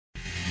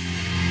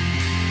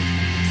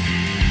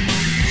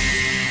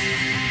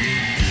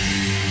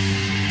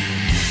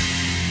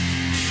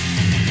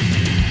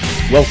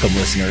Welcome,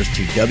 listeners,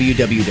 to www.ironradio.org,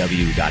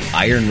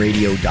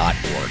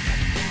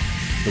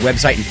 the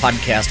website and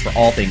podcast for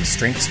all things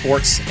strength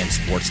sports and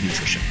sports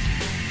nutrition.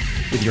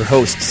 With your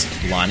hosts,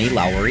 Lonnie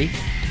Lowery.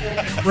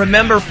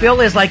 Remember,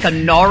 Phil is like a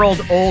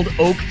gnarled old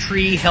oak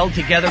tree held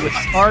together with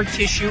scar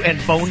tissue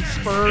and bone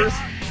spurs.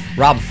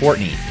 Rob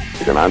Fortney.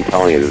 And I'm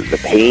telling you, the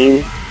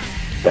pain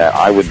that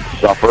I would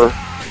suffer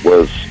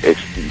was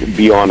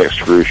beyond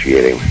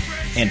excruciating.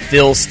 And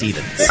Phil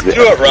Stevens. Do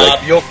it,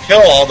 Rob. You'll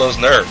kill all those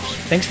nerves.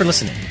 Thanks for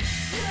listening.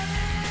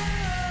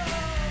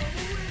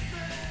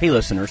 Hey,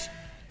 listeners.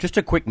 Just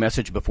a quick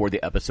message before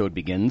the episode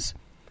begins.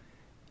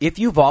 If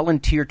you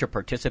volunteer to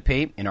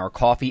participate in our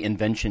coffee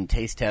invention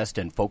taste test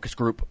and focus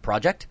group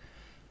project,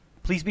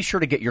 please be sure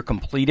to get your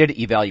completed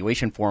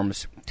evaluation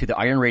forms to the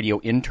Iron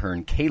Radio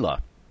intern,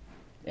 Kayla,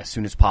 as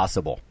soon as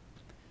possible.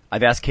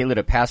 I've asked Kayla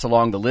to pass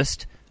along the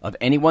list of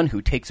anyone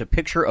who takes a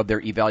picture of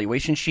their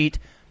evaluation sheet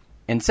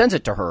and sends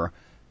it to her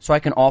so I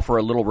can offer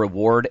a little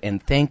reward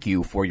and thank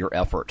you for your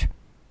effort.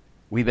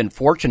 We've been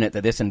fortunate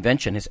that this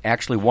invention has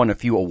actually won a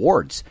few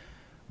awards,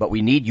 but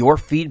we need your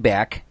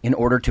feedback in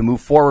order to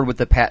move forward with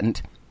the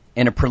patent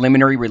and a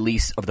preliminary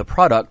release of the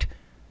product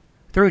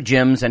through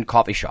gyms and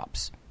coffee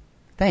shops.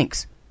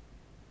 Thanks.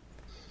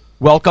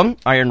 Welcome,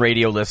 Iron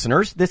Radio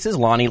listeners. This is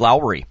Lonnie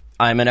Lowery.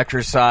 I'm an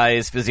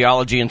exercise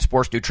physiology and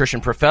sports nutrition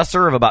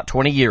professor of about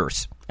 20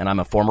 years, and I'm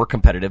a former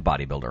competitive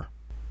bodybuilder.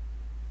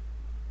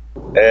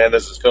 And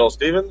this is Phil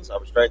Stevens.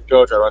 I'm a strength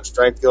coach. I run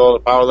Strength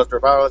Guild, a powerlifter,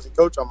 powerlifting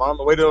coach. I'm on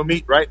the way to a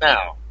meet right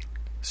now.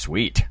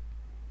 Sweet.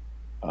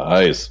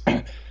 Nice.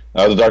 This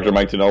is Dr.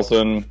 Mike T.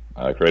 Nelson,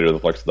 creator of the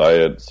Flex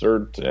Diet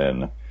Cert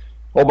and a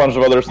whole bunch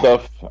of other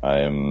stuff.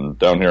 I'm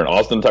down here in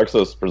Austin,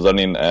 Texas,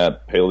 presenting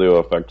at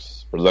Paleo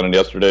Effects. Presented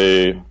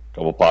yesterday, a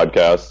couple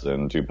podcasts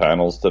and 2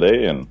 panels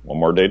today, and one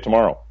more day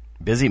tomorrow.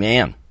 Busy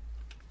man.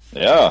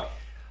 Yeah.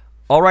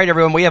 All right,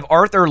 everyone, we have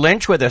Arthur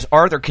Lynch with us.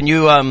 Arthur, can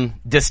you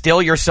distill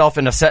yourself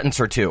in a sentence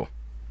or two?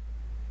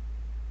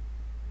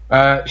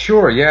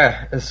 Sure,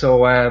 yeah.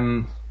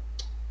 So,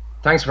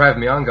 thanks for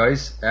having me on,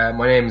 guys.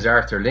 My name is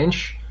Arthur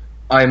Lynch.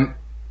 I'm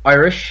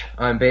Irish.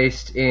 I'm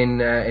based in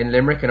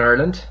Limerick in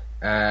Ireland.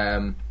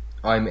 I'm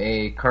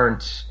a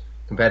current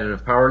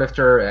competitive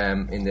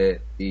powerlifter in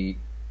the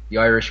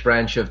Irish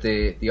branch of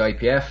the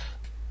IPF.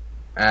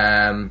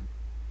 I'm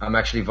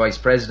actually vice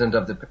president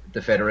of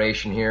the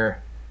federation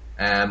here.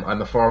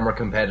 I'm a former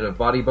competitive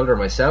bodybuilder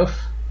myself,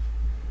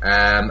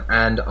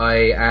 and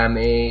I am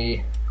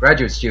a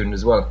graduate student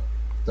as well.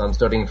 So I'm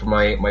studying for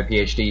my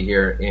PhD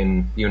here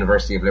in the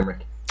University of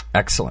Limerick.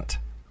 Excellent.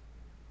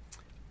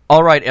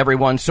 All right,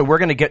 everyone. So we're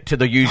going to get to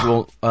the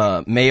usual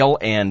mail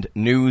and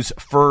news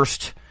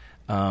first.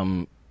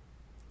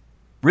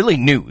 Really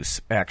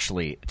news,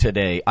 actually,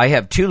 today. I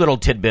have 2 little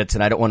tidbits,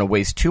 and I don't want to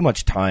waste too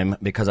much time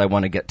because I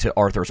want to get to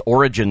Arthur's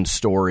origin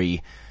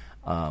story,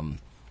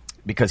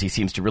 because he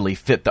seems to really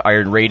fit the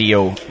Iron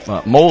Radio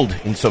mold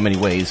in so many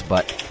ways.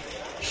 But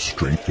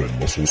Strength and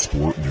Muscle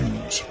Sport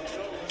News.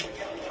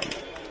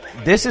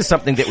 This is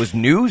something that was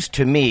news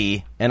to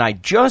me, and I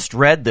just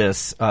read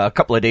this a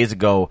couple of days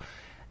ago.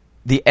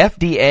 The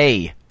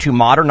FDA to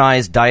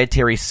modernize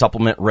dietary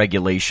supplement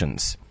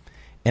regulations.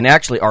 And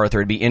actually, Arthur,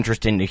 it'd be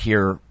interesting to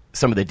hear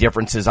some of the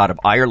differences out of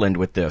Ireland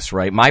with this,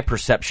 right? My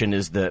perception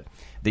is that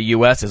the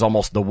U.S. is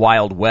almost the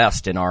Wild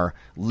West in our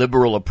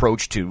liberal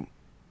approach to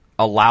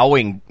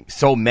allowing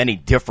so many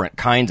different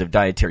kinds of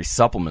dietary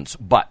supplements.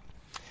 But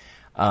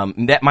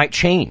that might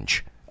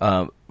change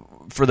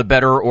for the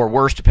better or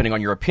worse, depending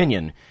on your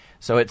opinion.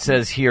 So it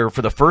says here,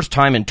 for the first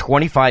time in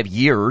 25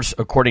 years,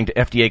 according to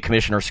FDA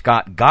Commissioner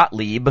Scott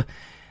Gottlieb,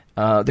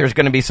 there's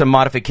going to be some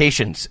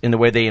modifications in the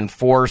way they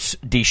enforce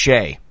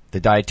DSHEA, the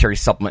Dietary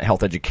Supplement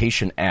Health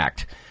Education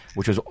Act,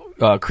 which was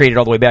created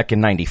all the way back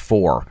in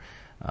 94.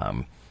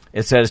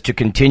 It says, to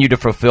continue to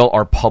fulfill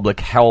our public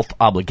health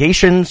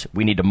obligations,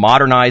 we need to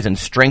modernize and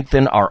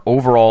strengthen our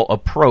overall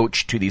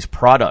approach to these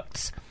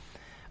products.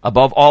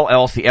 Above all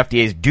else, the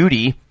FDA's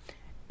duty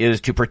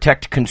is to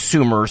protect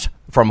consumers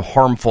from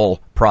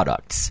harmful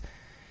products.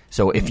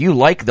 So if you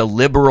like the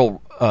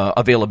liberal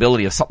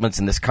availability of supplements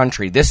in this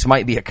country, this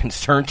might be a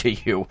concern to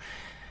you.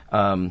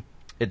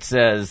 It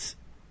says,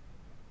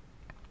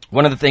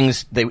 one of the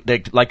things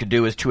they like to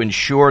do is to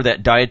ensure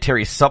that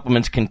dietary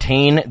supplements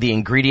contain the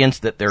ingredients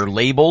that they're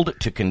labeled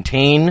to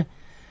contain.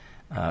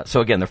 So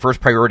again, the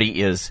first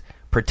priority is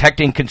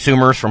protecting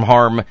consumers from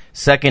harm.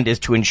 Second is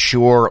to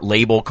ensure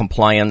label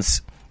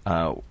compliance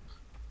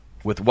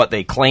with what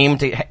they claim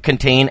to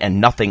contain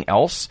and nothing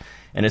else.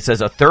 And it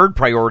says a third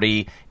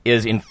priority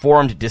is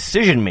informed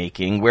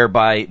decision-making,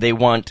 whereby they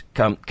want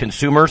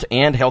consumers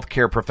and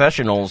healthcare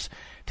professionals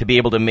to be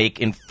able to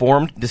make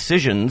informed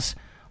decisions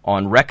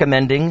on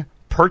recommending,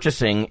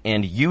 purchasing,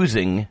 and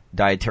using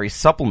dietary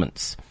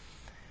supplements.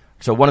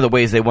 So one of the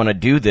ways they want to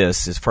do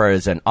this, as far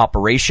as an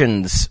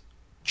operations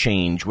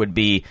change, would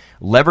be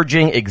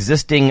leveraging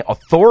existing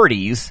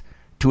authorities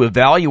to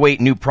evaluate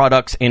new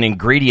products and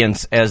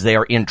ingredients as they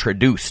are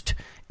introduced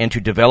and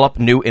to develop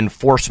new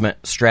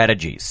enforcement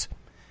strategies.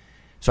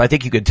 So I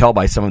think you could tell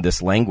by some of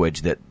this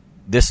language that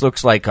this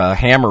looks like a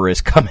hammer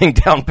is coming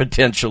down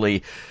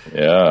potentially.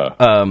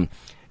 Yeah.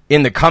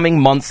 In the coming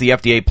months, the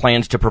FDA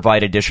plans to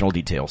provide additional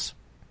details.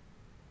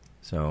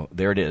 So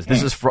there it is.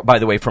 This is, by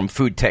the way, from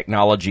Food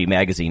Technology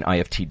Magazine,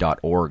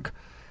 IFT.org.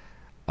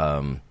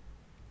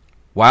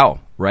 Wow,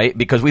 right?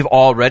 Because we've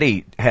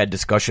already had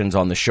discussions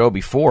on the show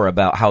before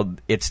about how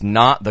it's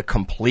not the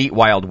complete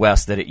Wild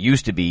West that it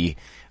used to be,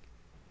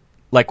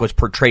 like was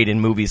portrayed in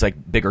movies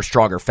like Bigger,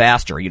 Stronger,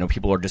 Faster. You know,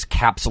 people are just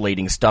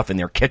capsulating stuff in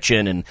their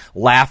kitchen and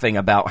laughing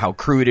about how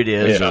crude it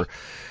is. Yeah.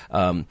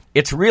 Or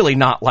it's really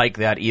not like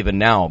that even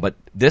now. But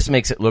this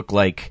makes it look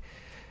like,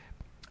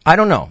 I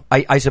don't know.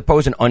 I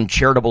suppose an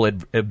uncharitable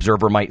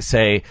observer might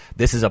say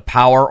this is a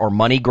power or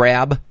money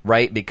grab,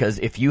 right? Because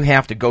if you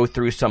have to go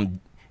through some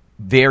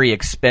very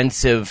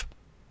expensive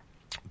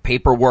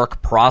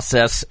paperwork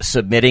process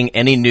submitting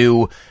any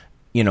new,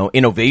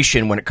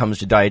 innovation when it comes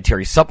to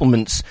dietary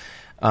supplements,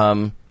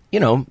 the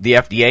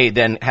FDA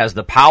then has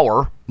the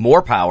power,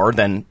 more power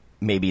than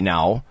maybe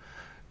now,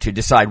 to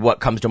decide what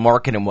comes to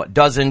market and what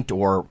doesn't.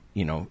 Or,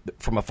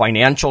 from a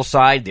financial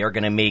side, they're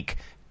going to make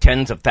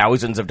tens of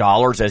thousands of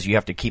dollars as you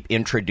have to keep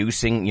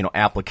introducing,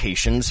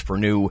 applications for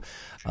new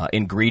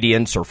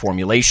ingredients or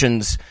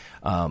formulations.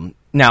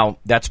 Now,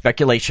 that's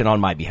speculation on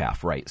my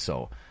behalf, right?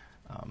 So,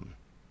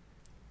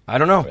 I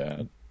don't know.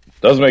 Yeah. It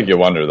does make you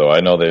wonder, though. I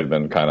know they've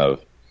been kind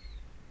of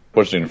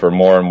pushing for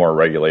more and more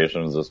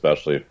regulations,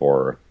 especially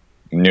for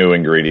new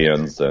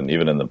ingredients, and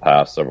even in the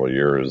past several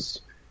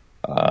years.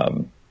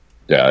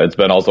 It's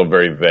been also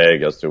very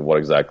vague as to what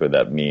exactly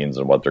that means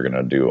and what they're going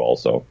to do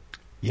also.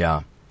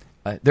 Yeah.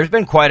 There's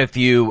been quite a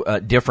few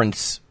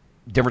differences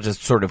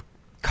sort of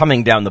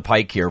coming down the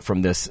pike here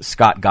from this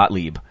Scott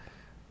Gottlieb,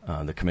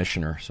 the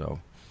commissioner. So,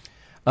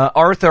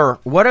 Arthur,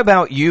 what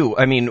about you?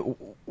 I mean,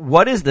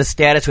 what is the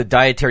status with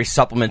dietary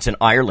supplements in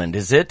Ireland?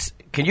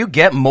 Can you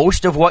get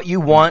most of what you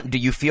want? Do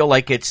you feel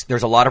like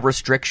there's a lot of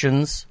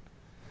restrictions?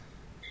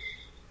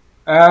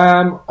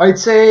 I'd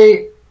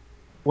say,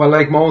 well,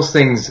 like most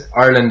things,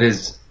 Ireland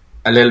is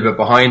a little bit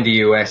behind the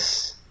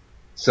US.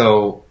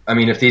 So, I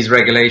mean, if these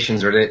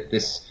regulations or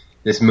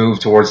this move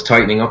towards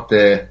tightening up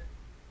the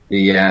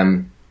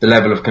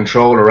level of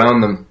control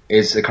around them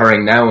is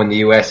occurring now in the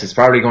US, it's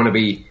probably going to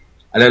be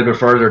a little bit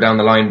further down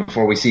the line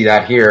before we see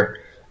that here.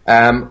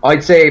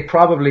 I'd say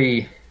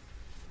probably,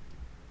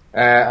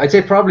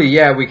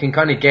 yeah, we can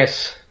kind of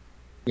get,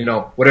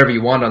 whatever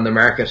you want on the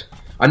market.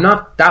 I'm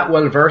not that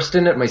well versed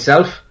in it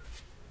myself,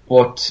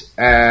 but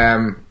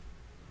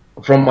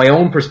from my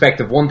own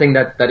perspective, one thing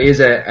that is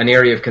an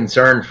area of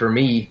concern for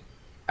me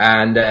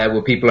and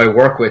with people I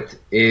work with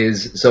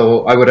is,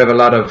 so I would have a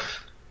lot of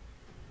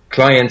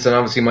clients and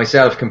obviously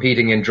myself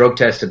competing in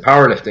drug-tested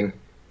powerlifting.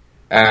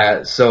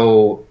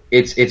 So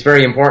it's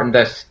very important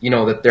that,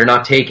 that they're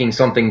not taking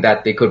something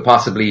that they could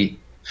possibly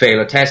fail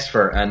a test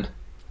for. And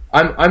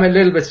I'm a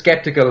little bit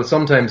skeptical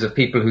sometimes of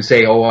people who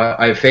say, oh,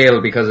 I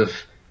failed because of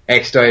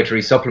X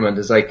dietary supplement.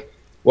 It's like,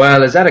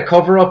 well, is that a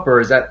cover-up, or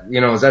is that,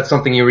 is that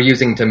something you were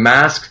using to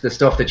mask the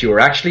stuff that you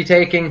were actually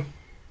taking?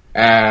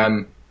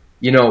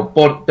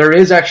 But there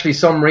is actually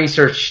some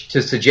research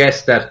to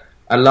suggest that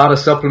a lot of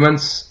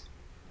supplements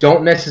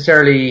don't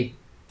necessarily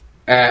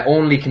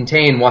only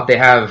contain what they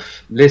have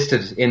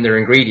listed in their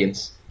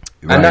ingredients.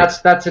 Right. And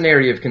that's an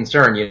area of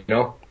concern,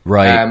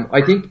 Right.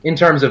 I think in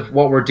terms of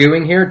what we're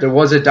doing here, there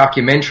was a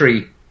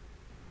documentary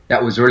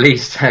that was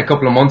released a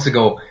couple of months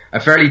ago, a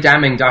fairly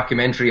damning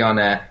documentary on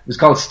it was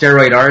called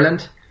Steroid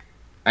Ireland,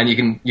 and you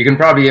can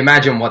probably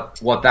imagine what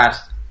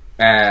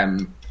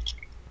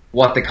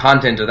the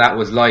content of that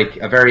was like.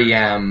 A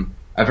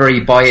very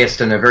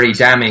biased and a very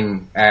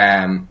damning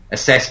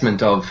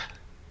assessment of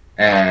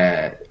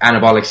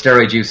anabolic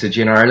steroid usage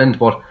in Ireland.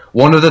 But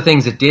one of the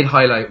things it did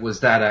highlight was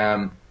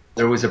that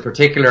there was a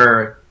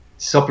particular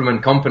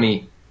supplement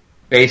company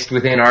based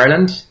within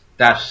Ireland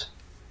that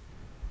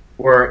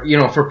were,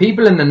 for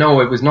people in the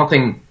know, it was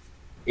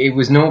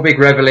no big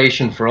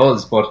revelation for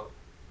us, but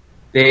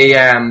they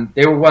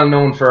were well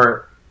known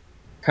for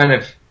kind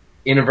of,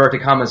 in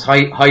inverted commas,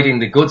 hiding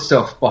the good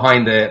stuff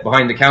behind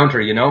the counter,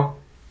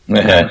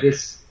 Yeah.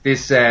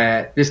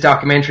 This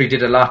documentary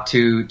did a lot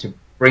to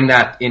bring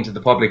that into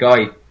the public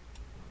eye.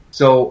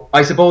 So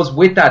I suppose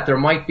with that, there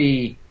might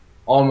be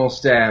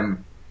almost,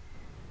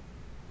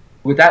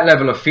 with that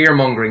level of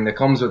fear-mongering that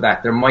comes with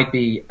that, there might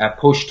be a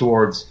push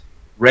towards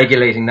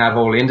regulating that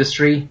whole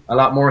industry a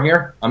lot more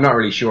here. I'm not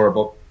really sure,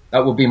 but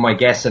that would be my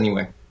guess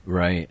anyway.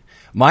 Right.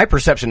 My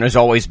perception has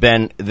always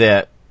been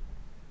that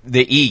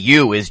the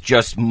EU is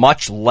just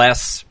much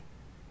less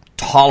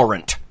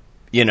tolerant,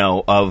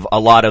 of a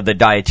lot of the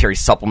dietary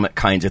supplement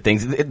kinds of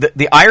things.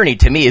 The irony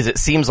to me is it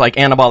seems like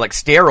anabolic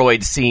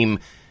steroids seem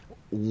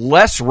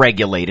less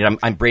regulated.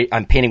 I'm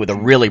painting with a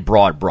really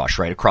broad brush,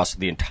 right, across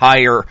the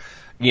entire,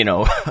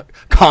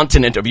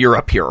 continent of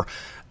Europe here.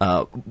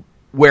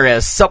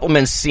 Whereas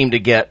supplements seem to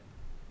get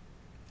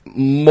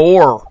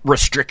more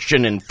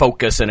restriction and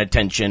focus and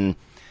attention.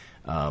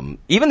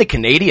 Even the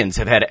Canadians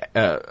have had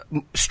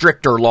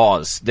stricter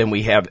laws than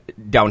we have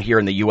down here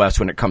in the U.S.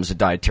 when it comes to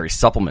dietary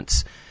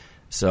supplements.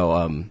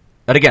 So,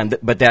 but again,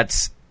 but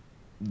that's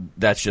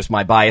that's just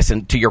my bias.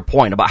 And to your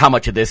point about how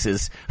much of this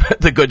is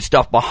the good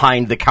stuff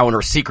behind the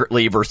counter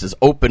secretly versus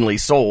openly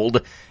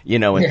sold,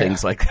 and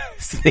things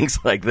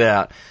like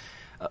that.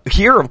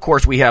 Here, of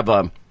course, we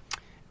have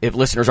if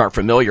listeners aren't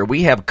familiar,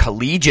 we have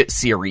collegiate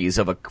series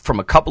from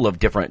a couple of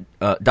different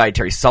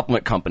dietary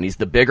supplement companies,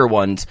 the bigger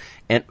ones,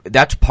 and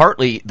that's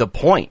partly the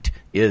point,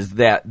 is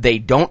that they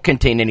don't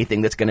contain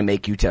anything that's going to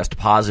make you test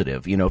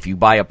positive. If you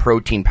buy a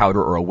protein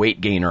powder or a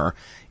weight gainer,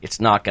 it's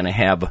not going to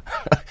have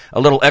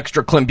a little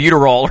extra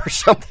clenbuterol or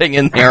something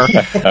in there.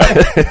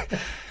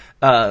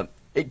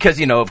 Because,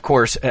 of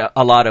course,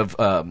 a lot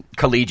of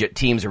collegiate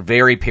teams are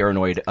very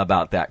paranoid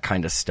about that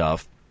kind of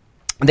stuff.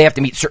 They have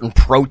to meet certain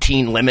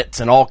protein limits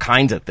and all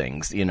kinds of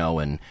things,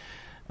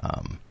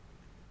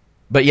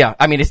 but yeah,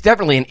 I mean, it's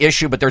definitely an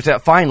issue, but there's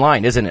that fine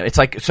line, isn't it? It's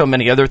like so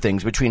many other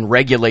things between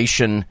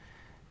regulation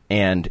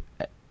and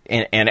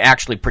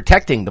actually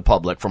protecting the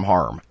public from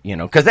harm,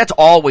 because that's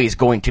always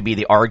going to be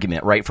the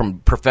argument, right? From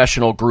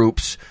professional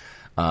groups,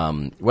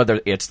 whether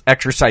it's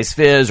Exercise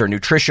Phys or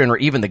nutrition or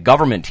even the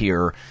government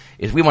here,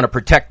 is we want to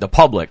protect the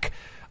public.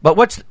 But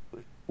what's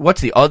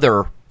the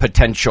other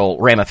potential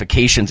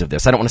ramifications of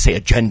this? I don't want to say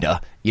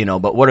agenda,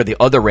 but what are the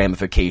other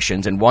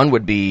ramifications? And one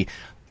would be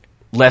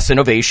less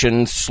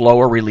innovation,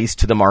 slower release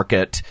to the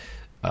market,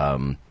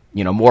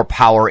 more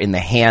power in the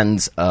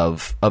hands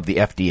of the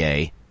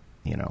FDA,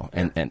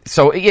 and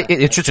so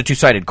it's just a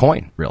two-sided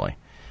coin, really.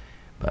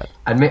 But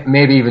and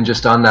maybe even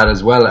just on that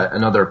as well,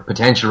 another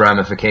potential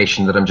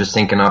ramification that I'm just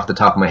thinking off the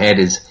top of my head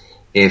is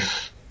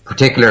if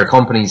particular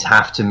companies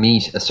have to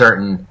meet a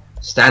certain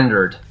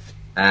standard,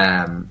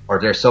 or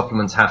their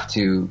supplements have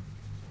to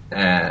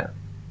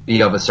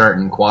be of a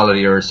certain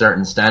quality or a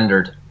certain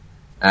standard,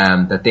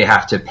 that they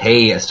have to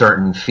pay a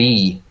certain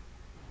fee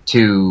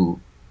to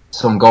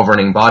some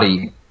governing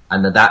body,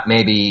 and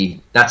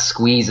that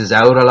squeezes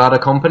out a lot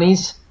of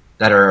companies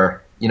that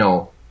are,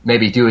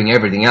 maybe doing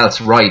everything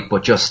else right,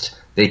 but just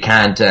they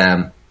can't,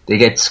 they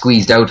get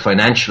squeezed out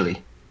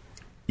financially.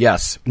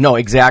 Yes, no,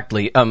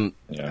 exactly.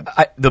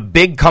 The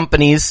big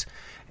companies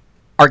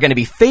are going to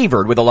be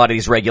favored with a lot of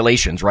these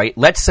regulations, right?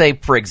 Let's say,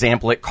 for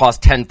example, it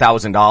costs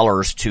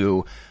 $10,000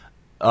 to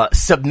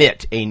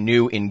submit a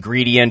new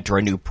ingredient or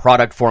a new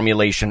product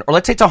formulation, or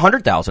let's say it's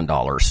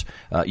 $100,000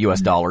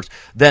 US dollars.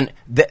 Then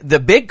the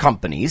big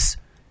companies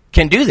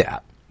can do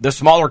that. The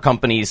smaller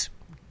companies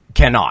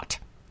cannot.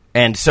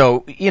 And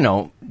so,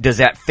 does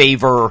that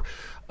favor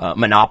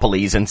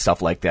monopolies and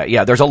stuff like that?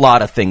 Yeah, there's a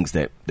lot of things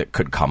that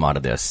could come out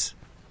of this.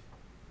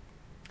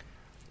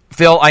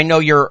 Phil, I know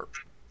you're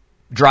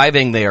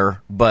driving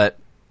there, but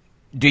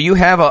do you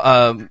have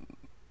a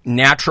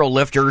natural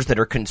lifters that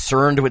are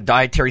concerned with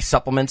dietary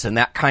supplements and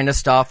that kind of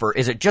stuff, or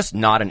is it just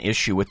not an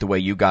issue with the way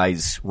you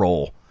guys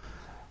roll?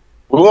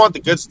 We want the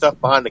good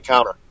stuff behind the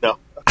counter. No.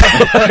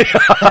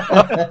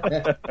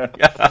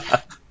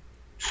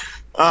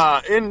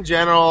 In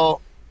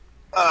general,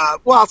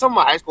 some of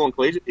my high school and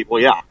collegiate people,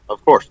 yeah,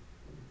 of course.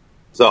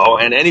 So,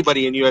 and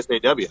anybody in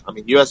USAW. I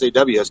mean,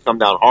 USAW has come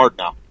down hard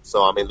now.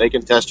 So, I mean, they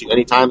can test you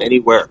anytime,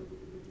 anywhere.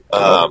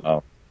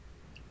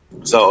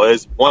 So,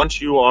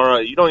 once you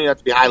are, you don't even have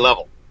to be high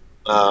level.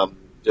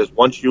 Just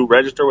once you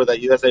register with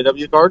that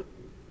USAW card,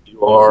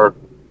 you are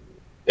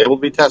able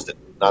to be tested.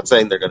 Not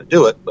saying they're going to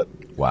do it, but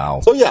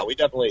wow. So yeah, we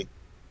definitely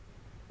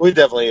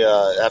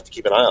have to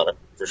keep an eye on it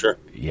for sure.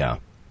 Yeah.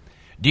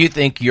 Do you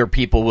think your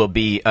people will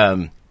be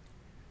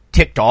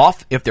ticked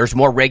off if there's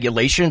more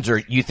regulations, or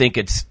you think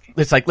it's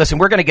like, listen,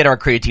 we're going to get our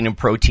creatine and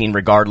protein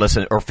regardless,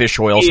 or fish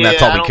oils, and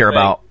that's all we care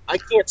about? I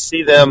can't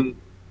see them.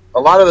 A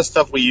lot of the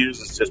stuff we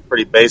use is just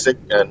pretty basic,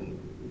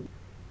 and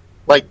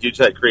like you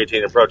said,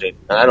 creatine and protein,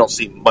 and I don't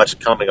see much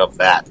coming of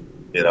that,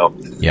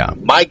 Yeah.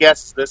 My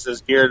guess is this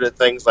is geared at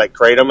things like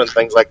Kratom and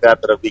things like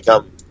that have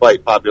become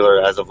quite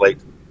popular as of late.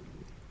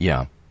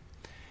 Yeah.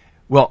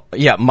 Well,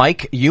 yeah,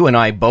 Mike, you and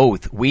I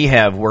both, we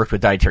have worked with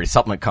dietary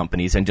supplement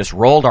companies and just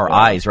rolled our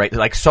eyes, right?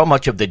 Like so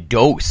much of the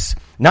dose,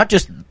 not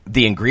just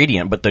the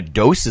ingredient, but the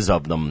doses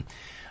of them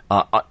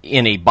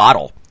in a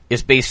bottle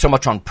is based so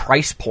much on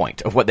price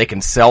point of what they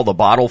can sell the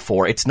bottle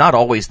for. It's not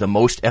always the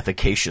most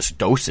efficacious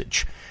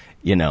dosage,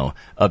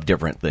 of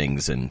different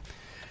things. And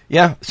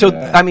yeah, so,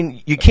 I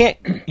mean, you can't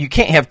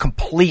have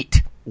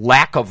complete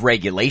lack of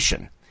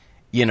regulation,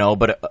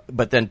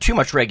 but then too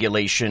much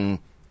regulation,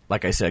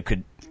 like I said,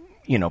 could,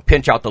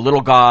 pinch out the little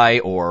guy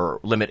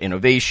or limit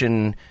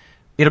innovation.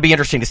 It'll be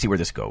interesting to see where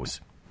this goes.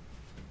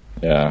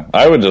 Yeah,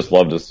 I would just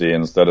love to see,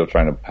 instead of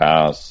trying to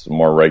pass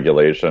more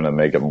regulation and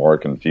make it more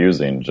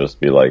confusing, just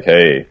be like,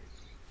 hey,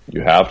 you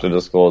have to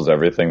disclose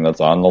everything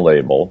that's on the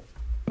label.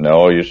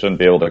 No, you shouldn't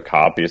be able to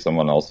copy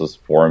someone else's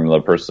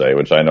formula per se,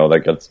 which I know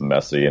that gets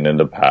messy and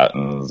into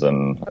patents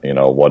and,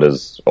 what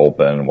is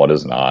open, what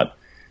is not.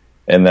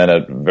 And then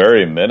at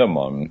very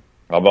minimum,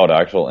 how about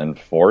actual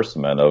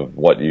enforcement of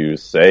what you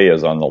say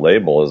is on the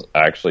label is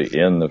actually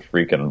in the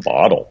freaking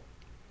bottle?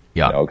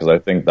 Yeah. Because I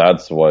think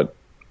that's what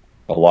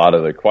a lot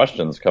of the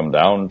questions come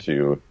down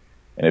to.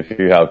 And if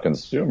you have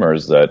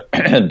consumers that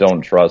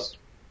don't trust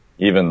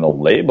even the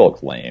label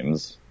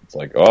claims, it's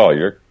like, oh,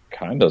 you're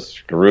kind of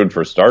screwed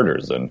for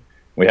starters. And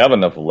we have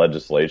enough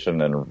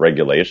legislation and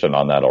regulation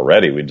on that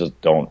already. We just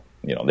don't,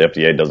 the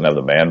FDA doesn't have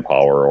the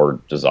manpower or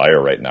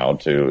desire right now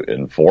to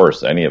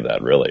enforce any of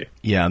that, really.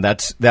 Yeah,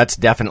 that's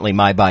definitely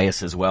my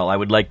bias as well. I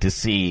would like to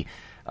see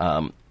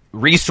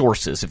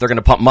resources if they're going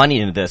to pump money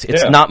into this.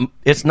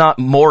 It's not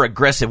more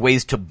aggressive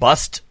ways to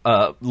bust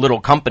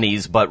little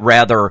companies, but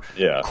rather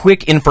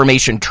quick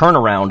information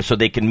turnaround so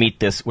they can meet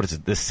this. What is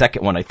it? This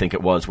second one, I think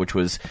it was, which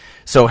was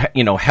so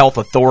health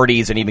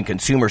authorities and even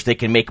consumers, they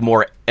can make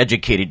more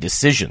educated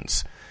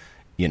decisions,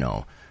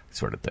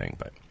 sort of thing.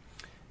 But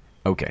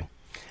okay.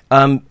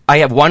 I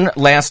have one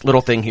last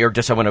little thing here.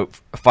 Just I want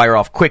to fire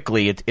off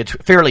quickly. It's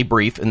fairly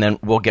brief, and then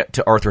we'll get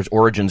to Arthur's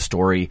origin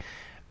story.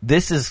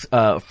 This is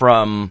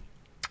from,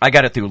 I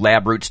got it through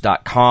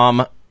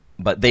labroots.com,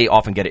 but they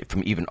often get it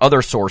from even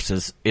other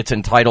sources. It's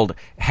entitled,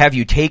 Have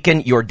You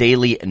Taken Your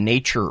Daily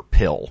Nature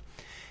Pill?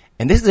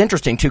 And this is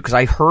interesting, too, because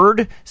I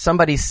heard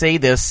somebody say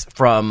this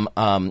from,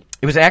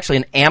 it was actually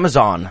an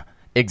Amazon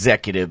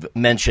executive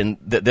mention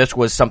that this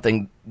was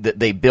something that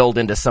they build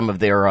into some of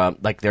their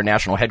their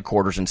national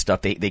headquarters and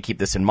stuff. They keep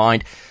this in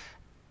mind.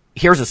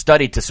 Here's a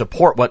study to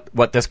support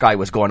what this guy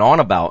was going on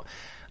about.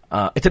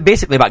 It's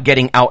basically about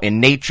getting out in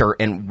nature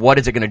and what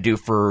is it going to do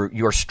for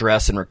your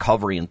stress and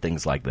recovery and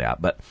things like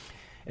that. But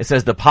it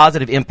says the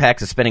positive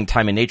impacts of spending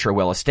time in nature are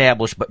well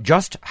established, but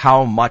just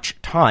how much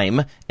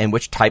time and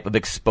which type of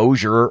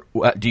exposure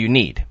do you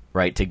need,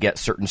 right, to get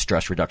certain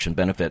stress reduction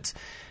benefits?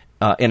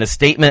 In a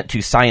statement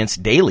to Science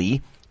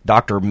Daily,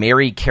 Dr.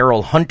 Mary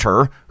Carol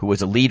Hunter, who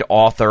was a lead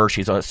author,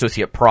 she's an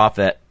associate prof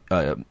at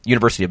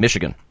University of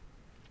Michigan.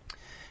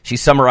 She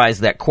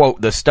summarized that, quote,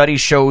 the study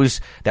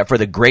shows that for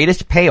the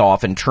greatest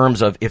payoff in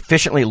terms of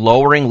efficiently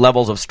lowering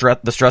levels of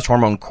the stress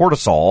hormone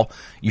cortisol,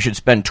 you should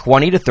spend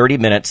 20 to 30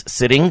 minutes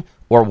sitting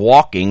or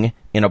walking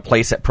in a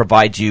place that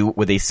provides you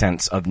with a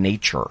sense of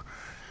nature.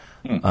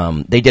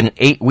 They did an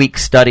 8-week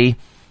study.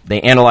 They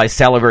analyzed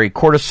salivary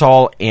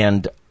cortisol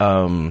and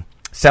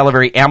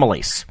salivary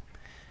amylase,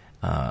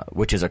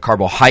 which is a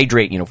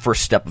carbohydrate,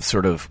 first step of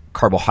sort of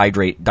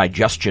carbohydrate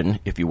digestion,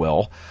 if you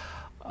will.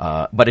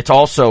 But it's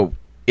also,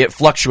 it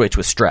fluctuates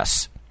with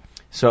stress.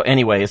 So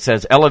anyway, it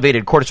says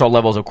elevated cortisol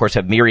levels, of course,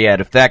 have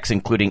myriad effects,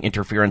 including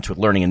interference with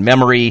learning and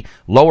memory,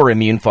 lower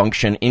immune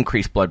function,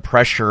 increased blood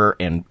pressure,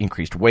 and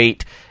increased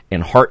weight,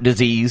 and heart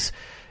disease.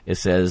 It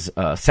says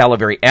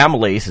salivary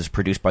amylase is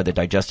produced by the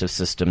digestive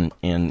system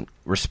and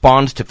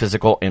responds to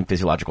physical and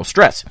physiological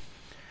stress.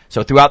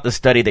 So throughout the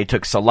study, they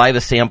took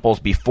saliva samples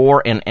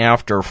before and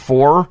after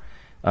 4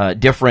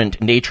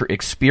 different nature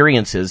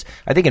experiences.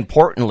 I think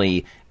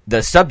importantly,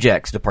 the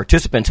subjects, the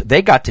participants,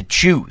 they got to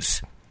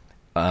choose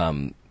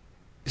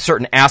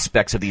certain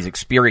aspects of these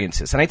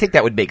experiences. And I think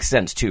that would make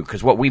sense, too,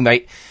 because what we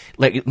might,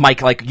 like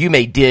Mike, like you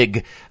may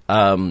dig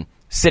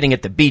sitting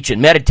at the beach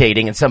and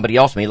meditating, and somebody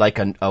else may like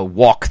a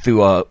walk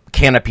through a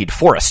canopied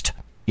forest,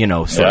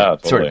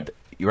 sort of,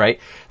 right?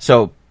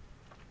 So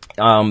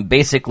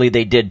basically,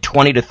 they did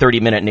 20 to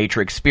 30-minute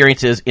nature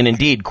experiences, and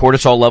indeed,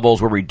 cortisol levels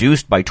were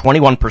reduced by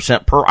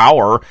 21% per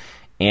hour,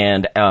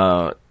 and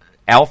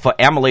alpha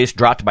amylase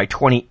dropped by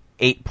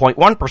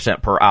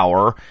 28.1% per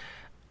hour.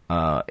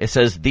 It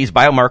says these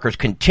biomarkers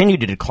continue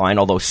to decline,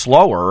 although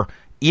slower,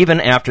 even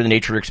after the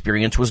nature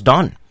experience was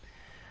done.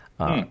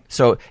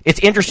 So it's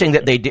interesting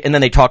that and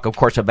then they talk, of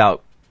course,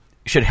 about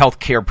should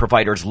healthcare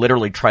providers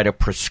literally try to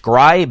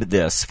prescribe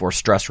this for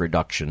stress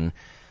reduction.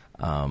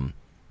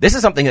 This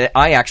is something that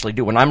I actually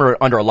do. When I'm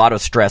under a lot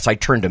of stress, I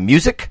turn to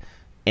music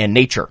and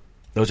nature.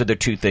 Those are the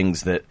two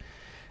things that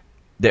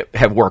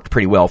have worked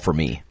pretty well for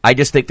me. I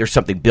just think there's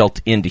something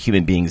built into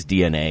human beings'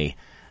 DNA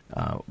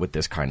with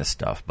this kind of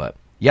stuff. But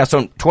yeah,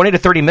 so 20 to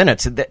 30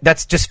 minutes,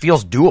 that just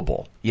feels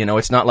doable.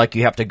 It's not like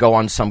you have to go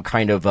on some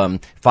kind of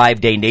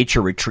 5-day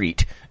nature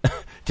retreat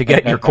to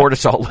get your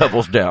cortisol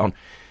levels down.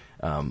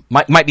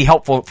 Might be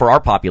helpful for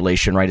our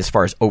population, right, as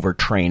far as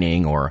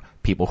overtraining or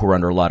people who are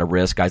under a lot of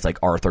risk, guys like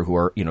Arthur who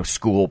are,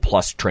 school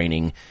plus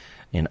training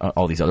and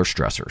all these other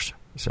stressors.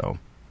 So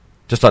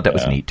just thought that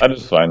was neat. I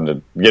just find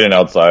that getting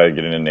outside,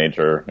 getting in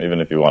nature,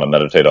 even if you want to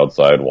meditate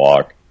outside,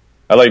 walk.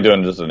 I like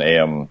doing just an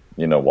AM,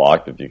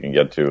 walk if you can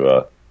get to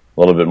a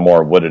little bit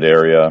more wooded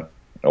area.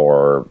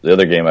 Or the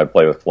other game I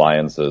play with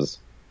clients is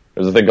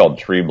there's a thing called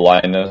tree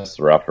blindness,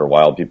 where after a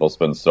while people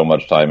spend so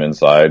much time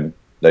inside.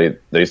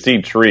 They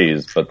see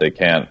trees, but they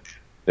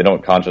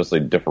don't consciously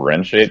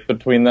differentiate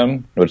between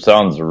them, which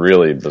sounds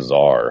really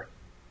bizarre.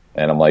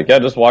 And I'm like,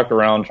 just walk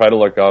around, try to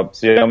look up,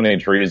 see how many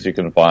trees you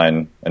can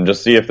find, and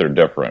just see if they're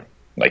different.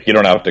 Like, you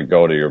don't have to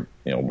go to your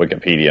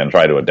Wikipedia and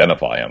try to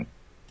identify them.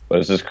 But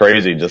it's just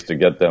crazy just to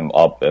get them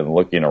up and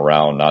looking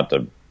around, not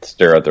to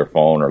stare at their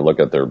phone or look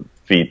at their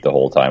feet the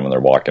whole time when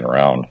they're walking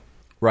around.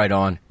 Right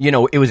on.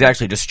 It was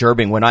actually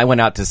disturbing. When I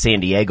went out to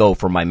San Diego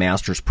for my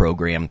master's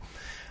program,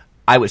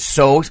 I was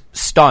so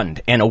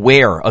stunned and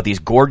aware of these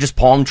gorgeous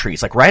palm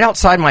trees, like right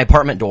outside my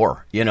apartment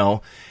door,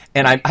 and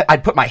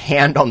I'd put my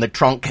hand on the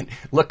trunk and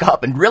look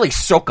up and really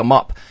soak them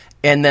up.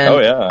 And then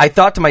I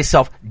thought to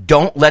myself,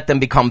 don't let them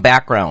become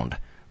background.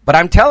 But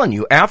I'm telling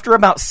you, after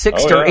about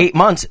 6 to 8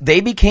 months,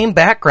 they became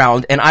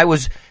background, and I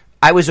was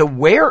I was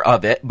aware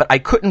of it, but I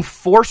couldn't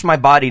force my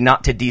body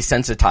not to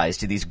desensitize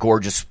to these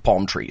gorgeous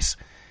palm trees,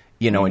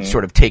 and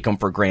sort of take them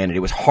for granted.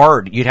 It was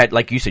hard. You had,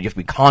 like you said, you have to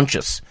be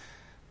conscious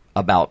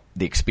about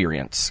the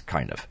experience,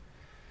 kind of.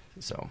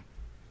 So,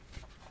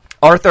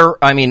 Arthur,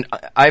 I mean,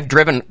 I've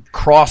driven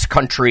cross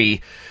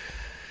country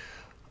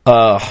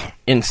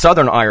in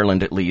Southern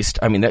Ireland, at least.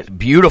 I mean, that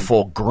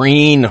beautiful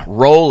green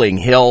rolling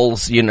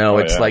hills.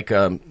 It's like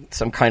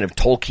some kind of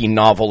Tolkien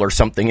novel or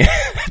something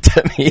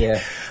to me.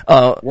 Yeah.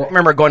 I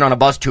remember going on a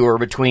bus tour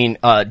between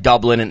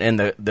Dublin and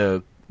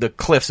the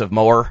cliffs of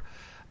Moher.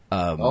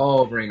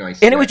 Very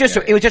nice. And it was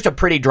just a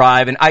pretty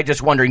drive. And I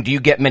just wondering, do you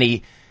get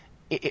many?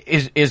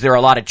 Is there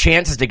a lot of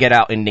chances to get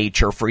out in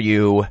nature for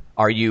you?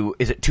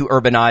 Is it too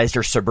urbanized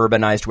or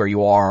suburbanized where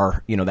you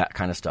are? That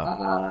kind of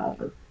stuff.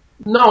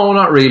 No,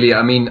 not really.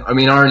 I mean,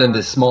 Ireland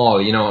is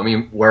small.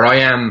 Where I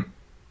am,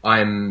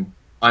 I'm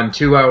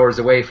 2 hours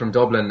away from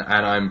Dublin,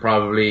 and I'm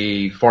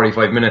probably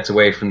 45 minutes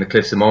away from the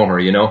Cliffs of Moher.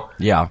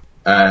 Yeah.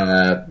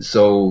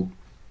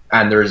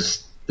 And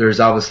there's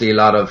obviously a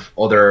lot of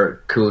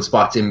other cool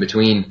spots in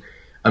between.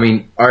 I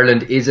mean,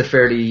 Ireland is a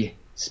fairly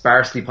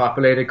sparsely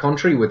populated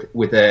country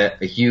with a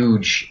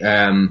huge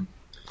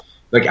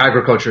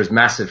agriculture is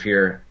massive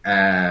here.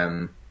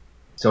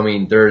 So I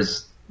mean,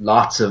 there's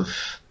lots of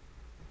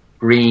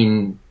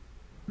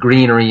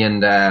greenery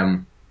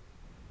and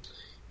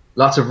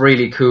lots of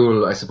really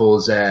cool, I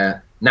suppose,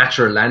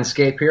 natural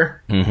landscape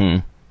here.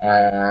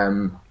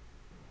 Mm-hmm.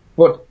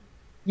 But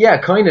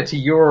yeah, kind of to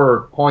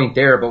your point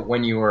there about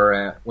when you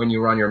were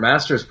on your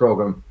master's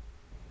program,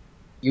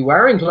 you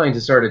are inclined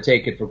to sort of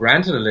take it for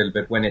granted a little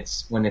bit when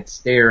it's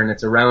there and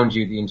it's around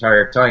you the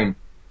entire time.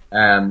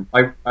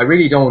 I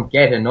really don't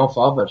get enough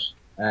of it.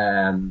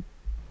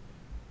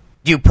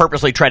 Do you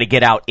purposely try to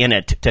get out in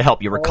it to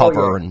help you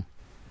recover?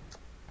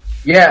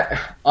 Yeah,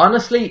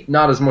 honestly,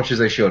 not as much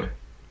as I should.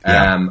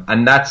 Yeah.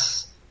 And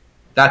that's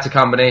a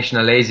combination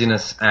of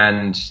laziness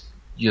and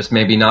just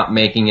maybe not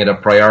making it a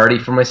priority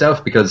for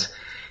myself, because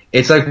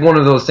it's like one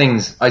of those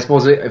things. I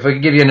suppose if I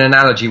could give you an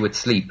analogy with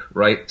sleep,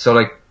 right? So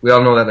like we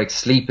all know that like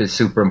sleep is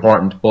super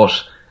important,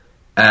 but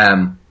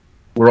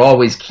we're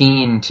always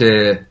keen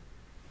to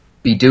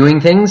be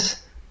doing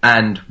things,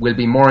 and we'll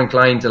be more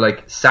inclined to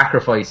like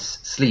sacrifice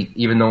sleep,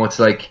 even though it's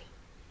like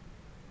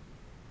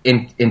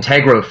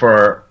integral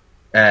for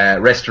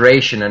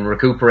restoration and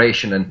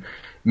recuperation and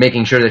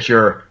making sure that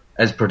you're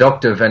as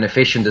productive and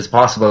efficient as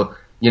possible,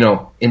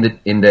 in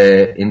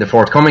the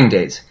forthcoming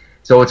days.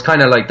 So it's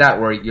kind of like that,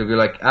 where you'll be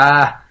like,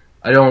 I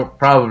don't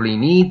probably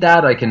need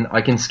that. I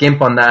can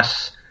skimp on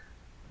that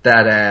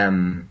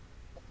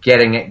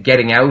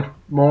getting out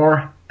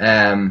more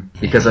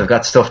because I've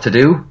got stuff to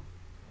do.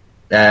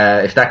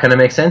 If that kind of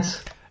makes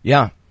sense.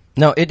 Yeah,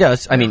 no, it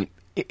does. I mean,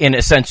 in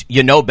a sense,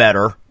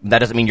 better. That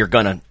doesn't mean you're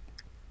gonna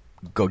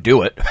go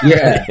do it.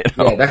 Yeah,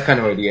 yeah, that kind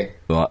of idea.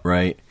 Well,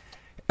 right.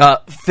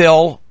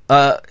 Phil,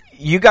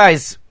 you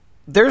guys,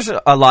 there's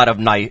a lot of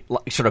nice,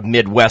 sort of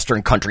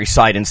Midwestern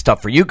countryside and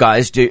stuff for you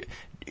guys. Do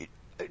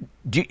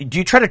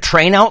you try to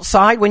train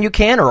outside when you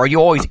can, or are you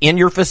always in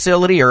your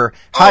facility, or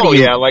how do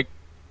you? Yeah, like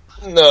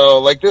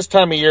this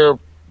time of year,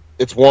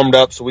 it's warmed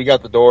up, so we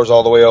got the doors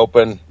all the way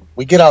open.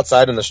 We get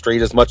outside in the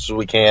street as much as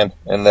we can,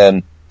 and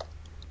then,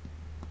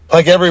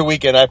 like every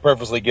weekend, I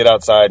purposely get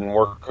outside and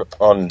work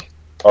on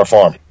our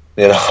farm,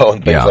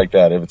 and things like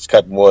that. If it's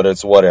cutting wood,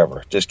 it's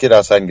whatever. Just get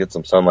outside and get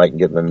some sunlight and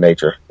get in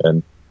nature.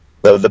 And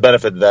the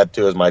benefit of that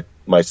too is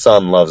my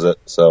son loves it,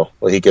 so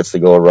he gets to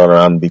go run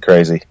around and be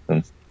crazy.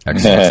 And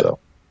so,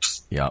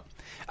 yeah,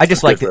 I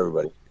just like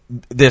everybody.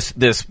 This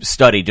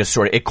study just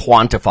sort of, it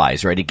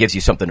quantifies, right? It gives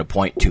you something to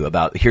point to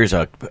about, here's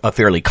a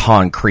fairly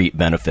concrete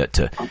benefit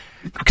to,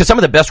 because some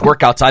of the best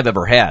workouts I've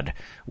ever had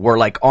were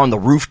like on the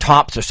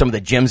rooftops or some of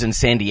the gyms in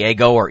San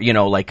Diego, or,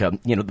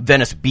 the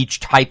Venice Beach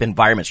type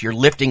environments. You're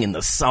lifting in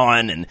the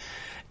sun and,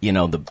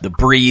 the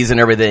breeze and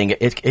everything.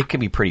 It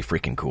can be pretty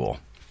freaking cool.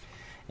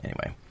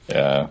 Anyway.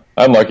 Yeah.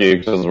 I'm lucky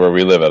because where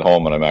we live at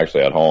home, and I'm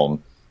actually at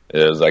home,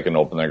 is I can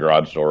open the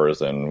garage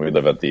doors, and we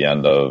live at the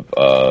end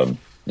of,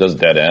 just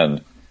dead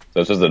end. So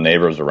it's just the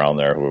neighbors around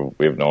there who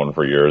we've known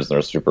for years, and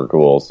they're super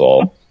cool. So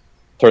I'll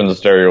turn the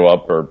stereo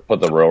up or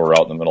put the rower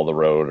out in the middle of the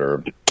road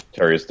or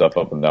carry stuff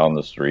up and down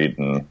the street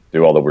and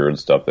do all the weird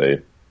stuff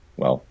they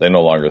no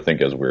longer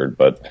think is weird,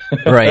 but.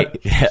 Right.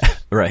 Yeah,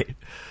 right.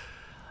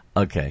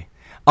 Okay.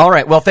 All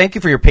right. Well, thank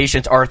you for your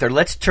patience, Arthur.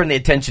 Let's turn the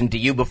attention to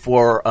you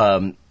before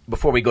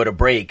we go to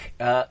break.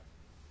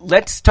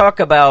 Let's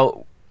talk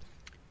about,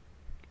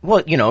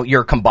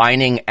 you're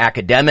combining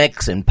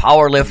academics and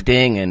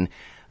powerlifting, and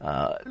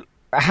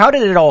how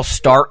did it all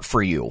start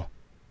for you?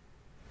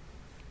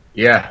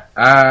 Yeah.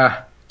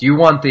 Do you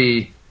want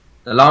the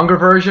longer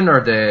version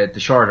or the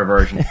shorter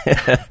version?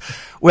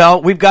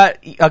 Well, we've got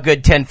a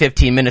good 10,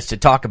 15 minutes to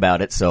talk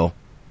about it, so.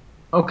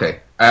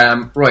 Okay.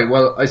 Right.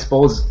 Well, I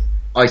suppose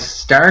I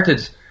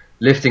started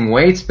lifting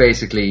weights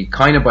basically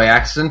kind of by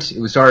accident. It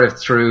was sort of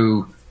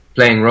through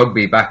playing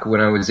rugby back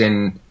when I was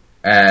in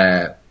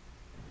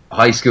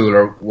high school,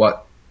 or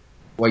what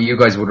you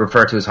guys would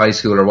refer to as high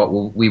school, or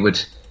what we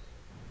would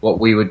what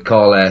we would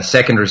call a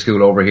secondary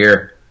school over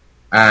here.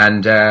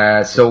 And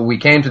so we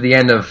came to the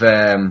end of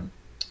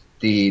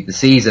the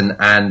season,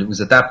 and it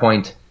was at that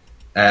point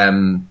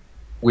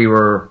we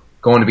were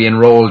going to be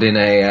enrolled in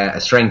a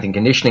strength and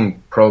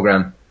conditioning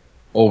program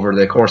over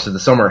the course of the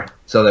summer,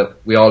 so that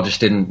we all just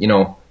didn't,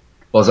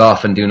 buzz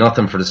off and do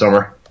nothing for the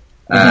summer.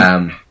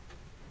 Mm-hmm.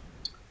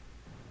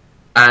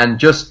 And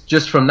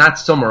just from that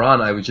summer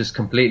on, I was just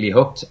completely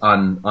hooked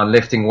on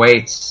lifting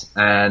weights,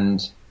 and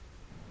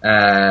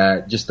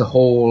just the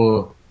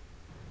whole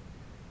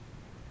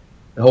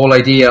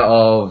idea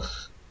of,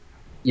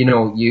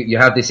 you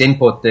have this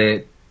input,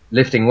 the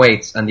lifting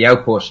weights, and the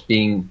output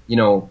being,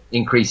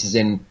 increases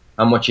in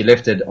how much you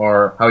lifted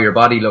or how your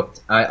body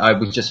looked. I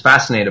was just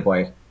fascinated by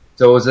it.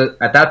 So it was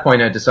at that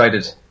point I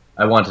decided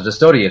I wanted to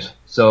study it.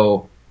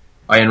 So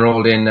I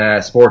enrolled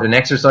in sport and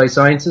exercise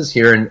sciences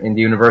here in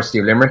the University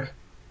of Limerick,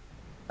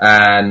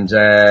 and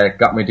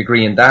got my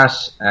degree in that.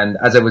 And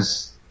as I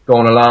was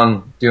going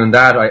along doing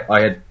that,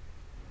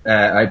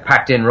 I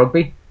packed in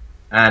rugby,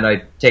 and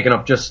I'd taken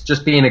up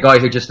just being a guy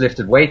who just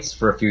lifted weights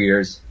for a few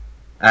years.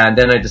 And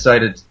then I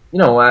decided,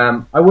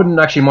 I wouldn't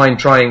actually mind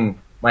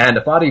trying my hand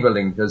at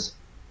bodybuilding, because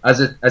as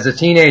a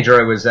teenager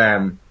I was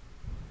a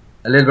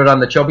little bit on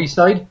the chubby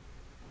side.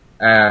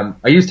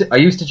 I used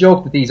to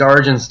joke that these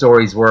origin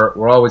stories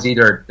were always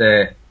either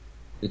the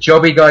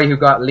chubby guy who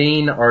got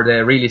lean or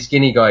the really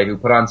skinny guy who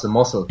put on some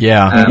muscle.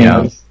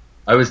 Yeah.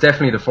 I was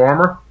definitely the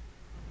former.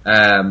 So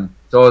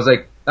I was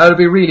like, that would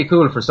be really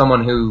cool for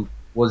someone who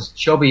was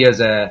chubby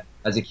as a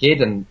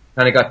kid and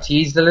kind of got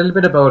teased a little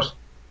bit about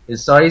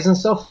his size and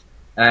stuff,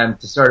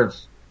 to sort of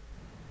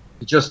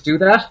just do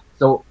that.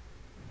 So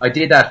I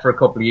did that for a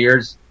couple of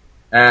years.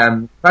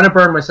 Kind of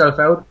burned myself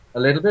out a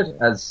little bit,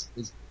 as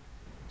is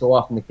so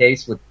often the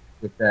case with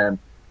the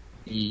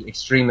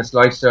extremist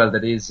lifestyle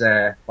that is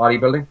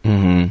bodybuilding.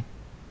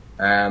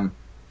 Mm-hmm.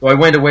 So I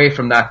went away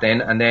from that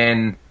then, and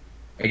then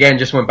again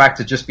just went back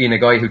to just being a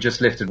guy who just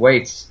lifted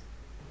weights.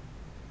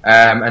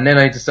 And then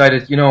I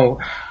decided,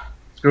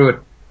 screw it,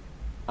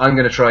 I'm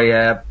going to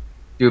try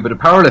do a bit of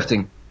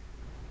powerlifting.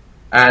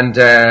 And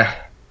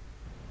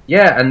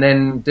and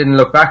then didn't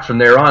look back from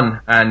there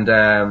on.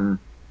 And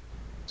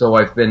so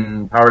I've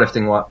been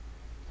powerlifting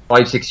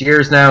 5-6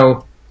 years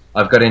now.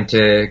 I've got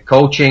into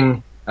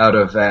coaching out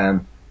of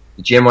the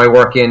gym I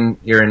work in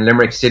here in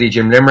Limerick, City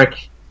Gym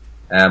Limerick.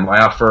 I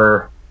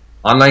offer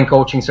online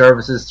coaching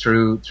services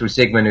through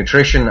Sigma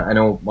Nutrition. I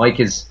know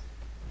Mike is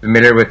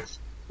familiar with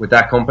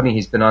that company.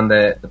 He's been on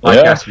the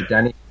podcast with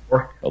Danny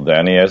before. Well,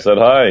 Danny, I said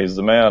hi. He's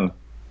the man.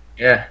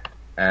 Yeah.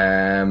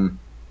 And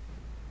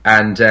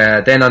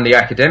then on the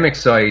academic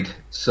side,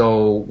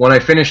 so when I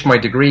finished my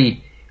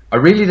degree, I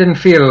really didn't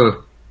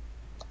feel,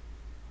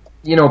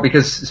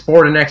 because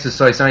sport and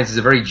exercise science is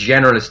a very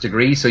generalist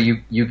degree, so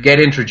you get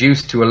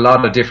introduced to a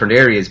lot of different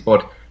areas,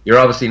 but you're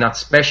obviously not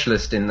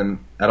specialist in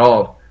them at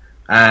all.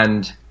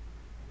 And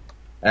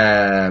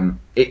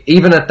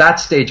even at that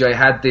stage, I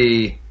had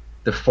the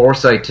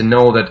foresight to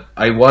know that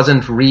I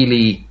wasn't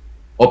really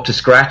up to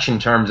scratch in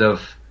terms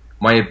of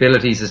my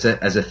abilities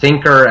as a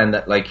thinker, and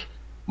that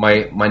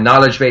my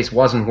knowledge base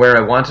wasn't where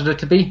I wanted it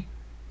to be.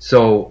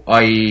 So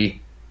I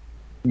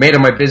made it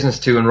my business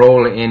to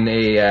enroll in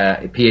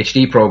a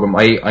PhD program.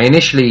 I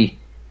initially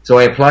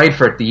applied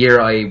for it the year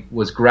I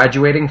was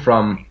graduating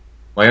from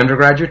my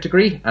undergraduate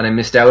degree, and I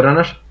missed out on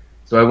it.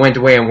 So I went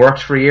away and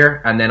worked for a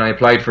year, and then I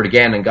applied for it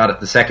again and got it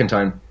the second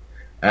time.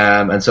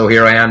 And so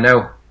here I am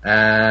now.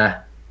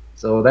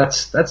 So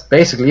that's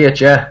basically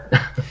it, yeah.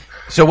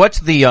 So what's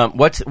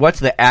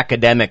the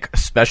academic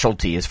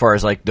specialty as far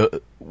as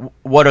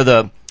what are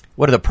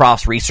the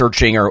profs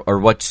researching, or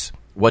what's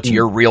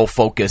your real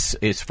focus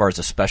as far as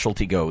the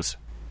specialty goes?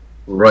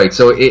 Right.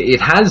 So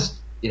it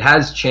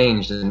has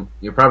changed, and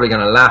you're probably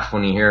going to laugh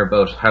when you hear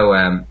about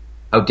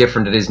how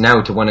different it is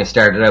now to when I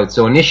started out.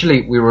 So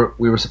initially we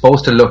were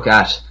supposed to look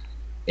at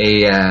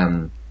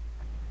an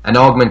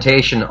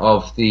augmentation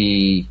of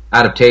the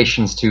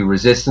adaptations to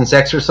resistance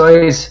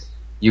exercise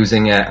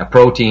using a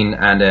protein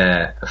and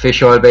a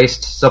fish oil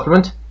based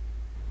supplement.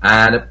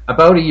 And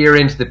about a year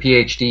into the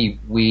PhD,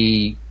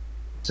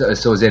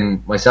 so as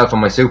in myself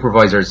and my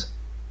supervisors,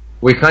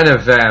 we kind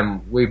of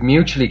we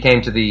mutually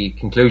came to the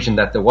conclusion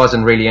that there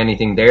wasn't really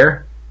anything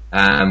there,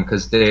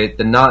 because the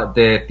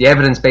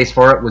evidence base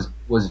for it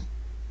was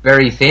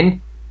very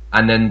thin,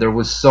 and then there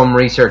was some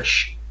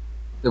research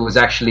that was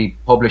actually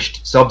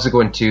published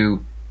subsequent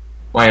to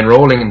my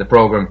enrolling in the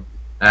program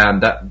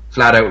that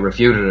flat out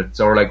refuted it.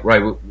 So we're like,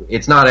 right,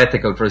 it's not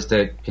ethical for us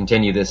to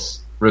continue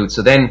this route.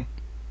 So then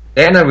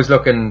I was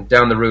looking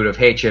down the route of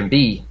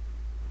HMB,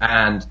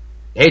 and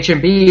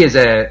HMB is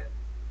a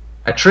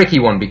tricky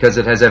one because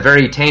it has a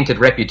very tainted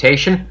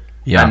reputation,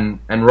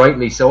 and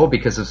rightly so,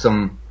 because of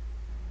some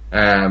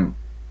I'm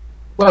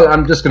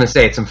just going to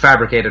say it's some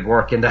fabricated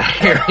work in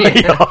that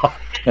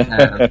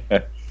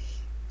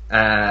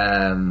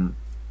area.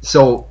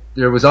 So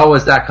there was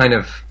always that kind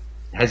of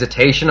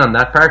hesitation on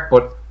that part,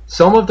 but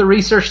some of the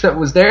research that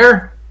was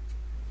there,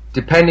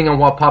 depending on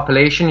what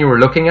population you were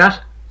looking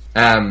at,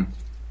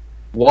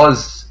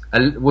 was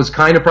was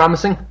kind of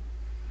promising,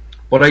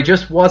 but I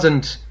just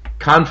wasn't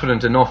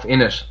confident enough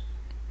in it.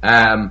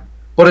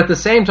 But at the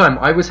same time,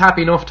 I was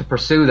happy enough to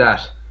pursue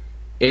that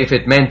if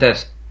it meant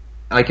that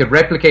I could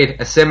replicate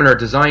a similar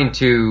design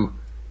to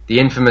the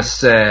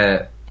infamous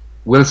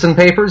Wilson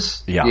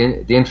papers,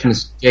 the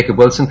infamous Jacob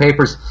Wilson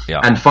papers,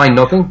 and find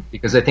nothing,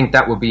 because I think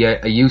that would be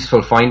a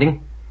useful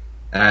finding.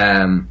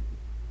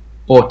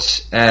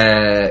 But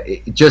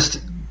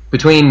just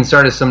between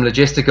sort of some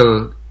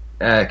logistical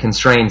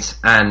constraints,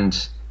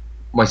 and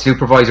my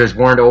supervisors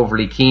weren't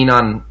overly keen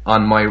on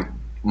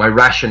my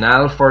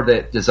rationale for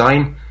the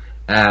design,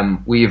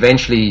 we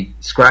eventually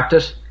scrapped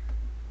it.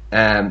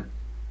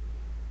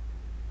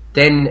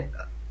 Then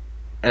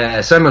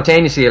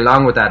simultaneously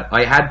along with that,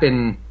 I had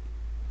been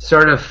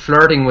sort of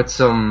flirting with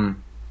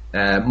some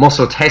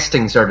muscle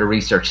testing sort of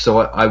research. So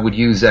I would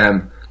use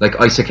like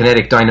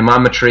isokinetic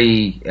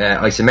dynamometry,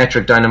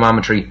 isometric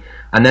dynamometry,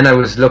 and then I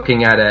was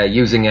looking at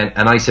using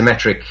an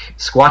isometric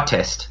squat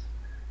test.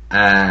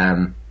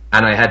 And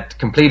I had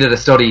completed a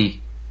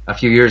study a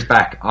few years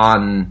back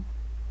on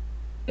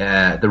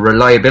the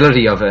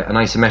reliability of an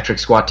isometric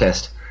squat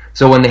test.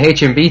 So when the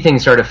HMB thing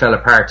sort of fell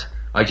apart,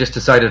 I just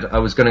decided I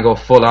was going to go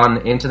full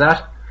on into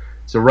that.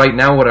 So right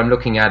now what I'm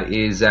looking at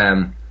is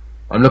I'm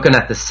looking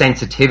at the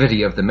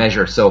sensitivity of the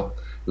measure. So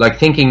like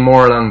thinking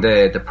more along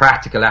the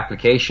practical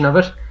application of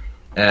it.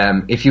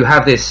 If you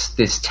have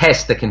this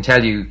test that can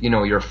tell you,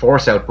 your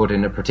force output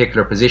in a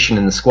particular position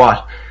in the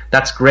squat,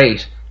 that's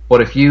great.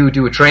 But if you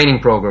do a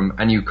training program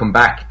and you come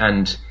back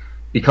and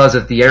because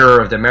of the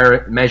error of the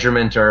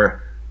measurement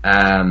or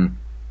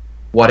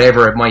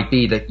whatever it might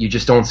be, that you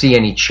just don't see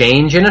any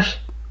change in it,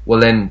 well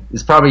then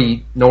there's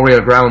probably no real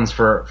grounds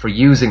for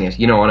using it,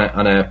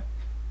 on a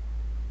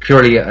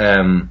purely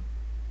on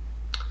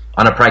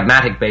a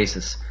pragmatic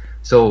basis.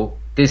 So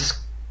this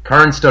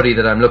current study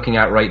that I'm looking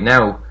at right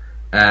now,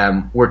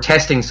 we're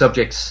testing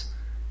subjects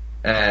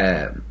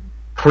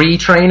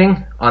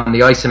pre-training on the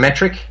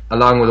isometric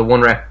along with a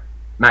 1 rep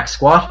max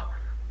squat,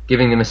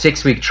 giving them a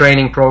 6-week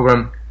training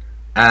program,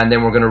 and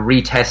then we're going to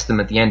retest them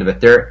at the end of it.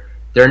 They're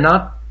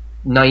not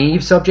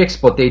naive subjects,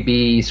 but they'd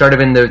be sort of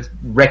in the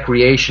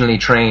recreationally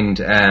trained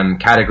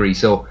category.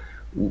 So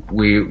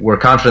we're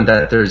confident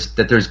that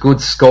there's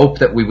good scope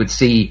that we would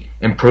see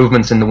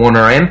improvements in the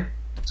 1RM,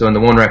 so in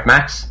the 1 rep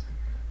max.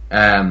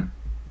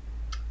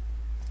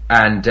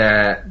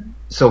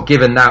 So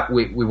given that,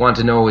 we want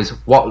to know is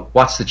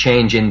what's the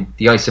change in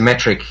the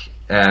isometric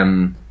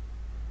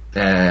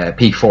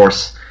peak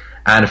force,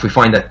 and if we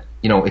find that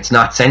it's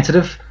not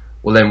sensitive,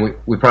 well then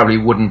we probably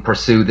wouldn't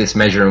pursue this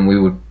measure, and we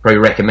would probably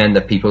recommend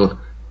that people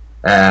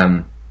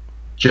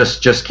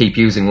just keep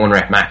using 1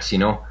 rep max.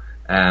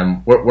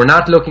 We're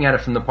not looking at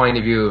it from the point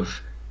of view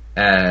of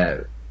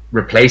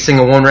replacing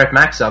a 1 rep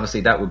max.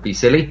 Obviously that would be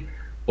silly,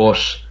 but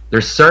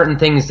there's certain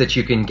things that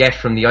you can get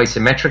from the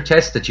isometric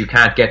test that you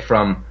can't get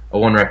from a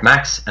 1 rep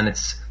max, and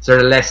it's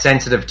sort of less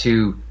sensitive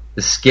to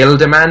the skill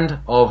demand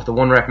of the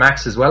 1 rep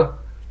max as well.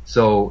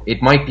 So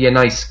it might be a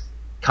nice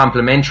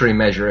complementary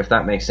measure, if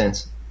that makes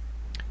sense.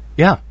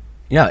 Yeah,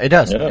 it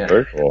does. Yeah,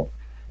 very cool.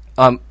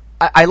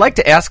 I like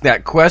to ask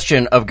that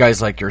question of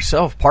guys like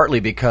yourself,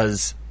 partly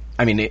because,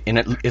 I mean,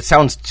 it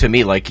sounds to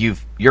me like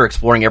you're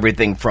exploring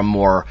everything from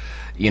more,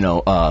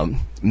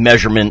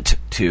 measurement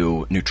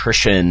to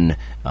nutrition,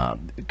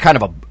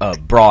 kind of a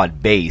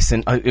broad base.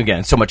 And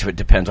again, so much of it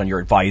depends on your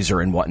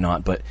advisor and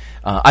whatnot. But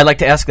I like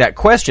to ask that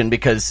question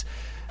because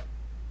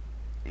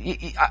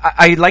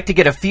I like to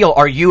get a feel.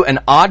 Are you an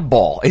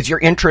oddball? Is your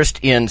interest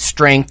in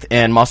strength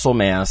and muscle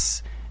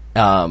mass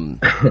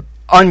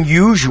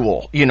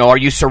unusual? Are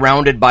you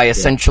surrounded by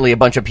essentially a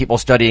bunch of people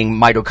studying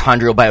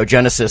mitochondrial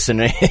biogenesis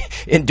and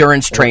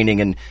endurance training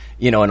and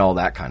and all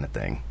that kind of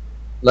thing?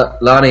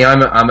 Lonnie,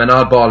 I'm an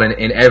oddball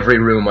in every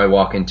room I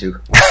walk into.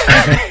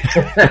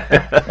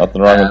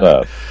 Nothing wrong with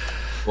that.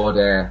 But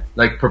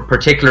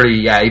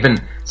particularly, even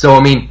so,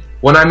 I mean,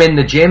 when I'm in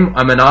the gym,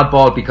 I'm an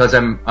oddball because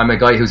I'm a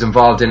guy who's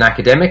involved in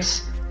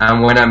academics,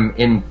 and when I'm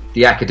in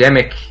the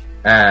academic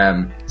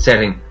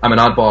setting, I'm an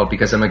oddball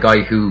because I'm a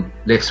guy who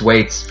lifts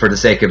weights for the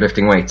sake of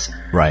lifting weights.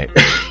 Right,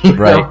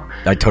 right.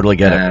 I totally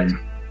get it.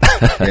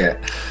 Yeah.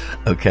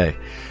 Okay.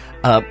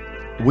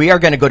 We are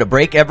going to go to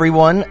break,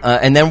 everyone,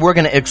 and then we're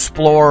going to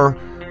explore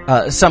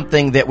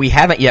something that we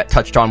haven't yet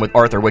touched on with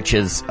Arthur, which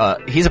is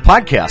he's a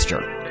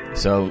podcaster,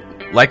 so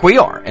like we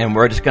are, and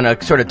we're just going to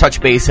sort of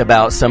touch base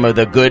about some of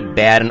the good,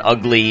 bad, and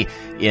ugly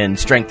in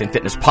strength and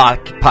fitness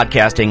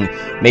podcasting,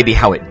 maybe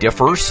how it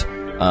differs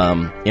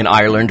in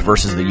Ireland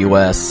versus the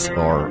U.S.,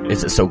 or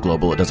is it so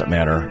global it doesn't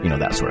matter,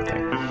 that sort of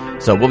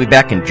thing. So we'll be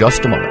back in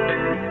just a moment.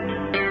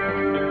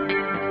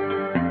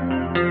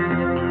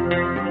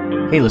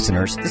 Hey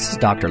listeners, this is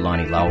Dr.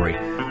 Lonnie Lowry.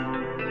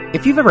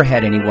 If you've ever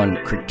had anyone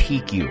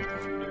critique you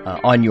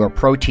on your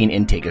protein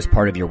intake as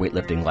part of your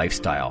weightlifting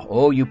lifestyle,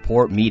 oh, you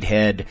poor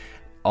meathead,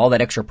 all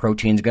that extra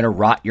protein is going to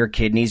rot your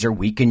kidneys or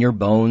weaken your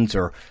bones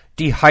or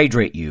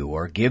dehydrate you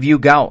or give you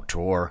gout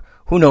or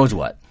who knows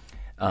what.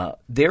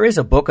 There is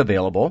a book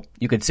available.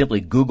 You could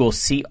simply Google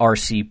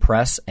CRC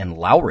Press and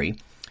Lowry,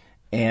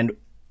 and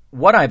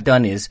what I've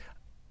done is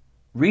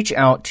reach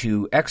out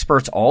to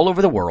experts all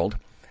over the world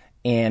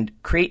and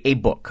create a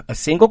book, a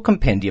single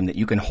compendium that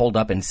you can hold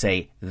up and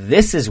say,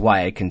 this is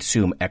why I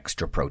consume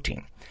extra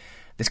protein.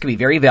 This can be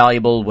very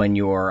valuable when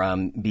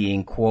you're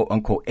being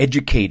quote-unquote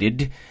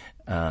educated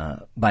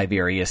by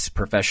various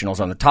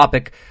professionals on the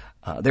topic.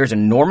 There's an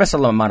enormous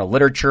amount of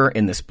literature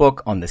in this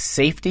book on the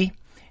safety,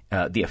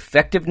 the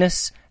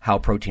effectiveness, how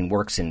protein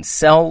works in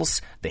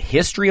cells, the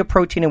history of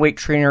protein and weight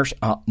trainers,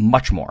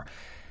 much more.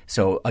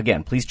 So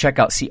again, please check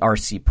out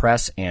CRC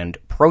Press and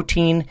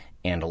Protein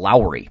and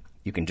Lowry.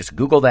 You can just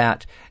Google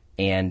that.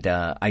 And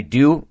I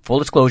do, full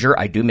disclosure,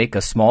 I do make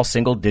a small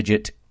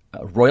single-digit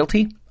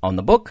royalty on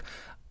the book,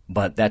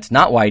 but that's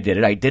not why I did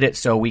it. I did it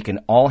so we can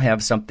all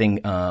have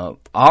something,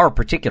 our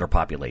particular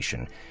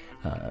population,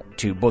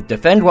 to both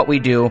defend what we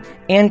do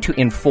and to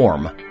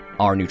inform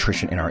our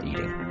nutrition and our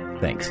eating.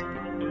 Thanks.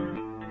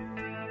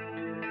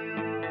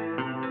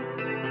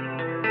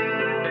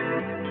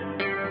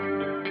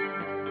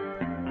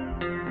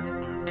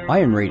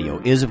 Iron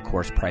Radio is, of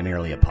course,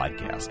 primarily a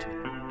podcast.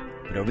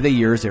 But over the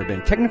years, there have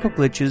been technical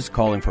glitches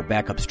calling for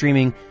backup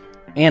streaming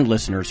and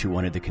listeners who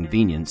wanted the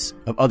convenience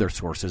of other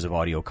sources of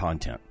audio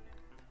content.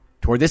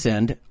 Toward this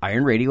end,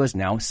 Iron Radio is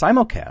now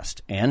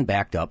simulcast and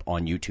backed up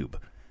on YouTube.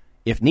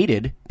 If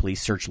needed, please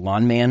search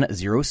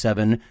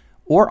Lawnman07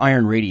 or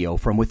Iron Radio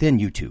from within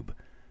YouTube.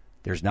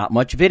 There's not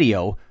much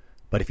video,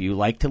 but if you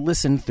like to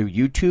listen through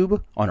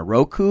YouTube on a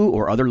Roku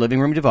or other living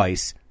room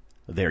device,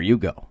 there you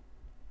go.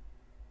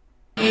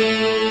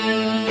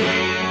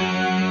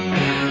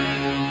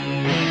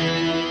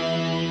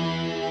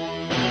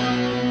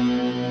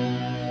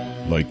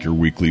 Like your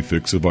weekly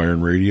fix of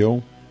Iron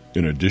Radio?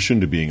 In addition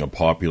to being a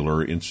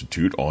popular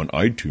institute on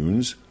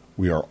iTunes,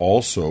 we are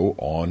also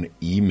on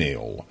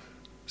email.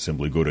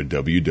 Simply go to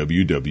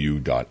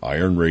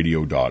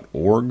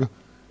www.ironradio.org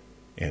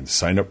and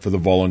sign up for the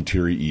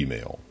voluntary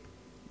email.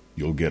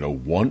 You'll get a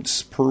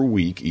once per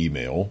week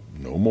email,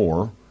 no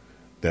more.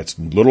 That's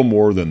little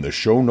more than the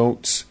show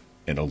notes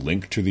and a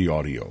link to the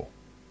audio.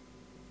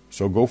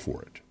 So go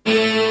for it.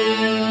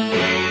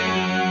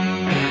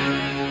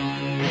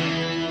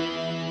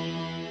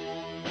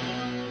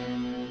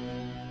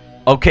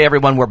 Okay,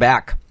 everyone, we're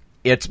back.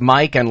 It's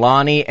Mike and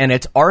Lonnie, and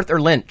it's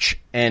Arthur Lynch,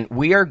 and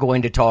we are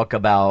going to talk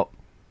about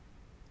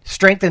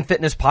strength and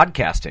fitness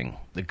podcasting,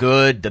 the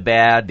good, the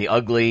bad, the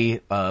ugly,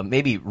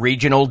 maybe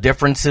regional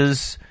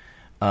differences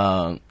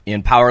in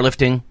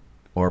powerlifting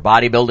or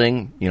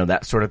bodybuilding,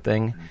 that sort of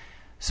thing.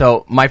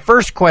 So my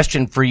first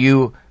question for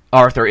you,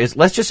 Arthur, is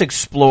let's just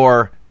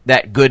explore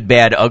that good,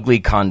 bad, ugly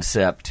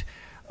concept.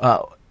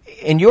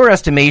 In your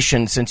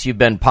estimation, since you've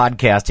been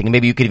podcasting, and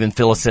maybe you could even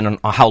fill us in on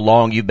how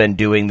long you've been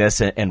doing this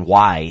and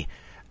why.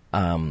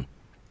 But,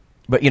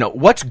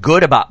 what's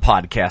good about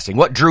podcasting?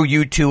 What drew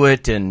you to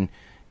it? And,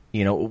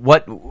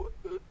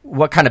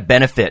 what kind of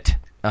benefit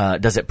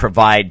does it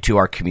provide to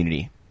our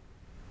community?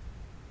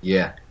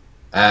 Yeah.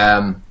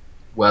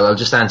 Well, I'll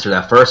just answer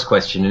that first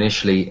question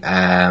initially.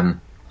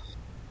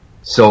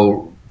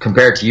 So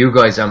compared to you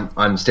guys,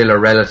 I'm still a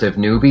relative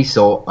newbie.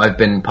 So I've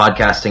been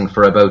podcasting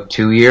for about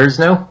 2 years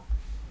now.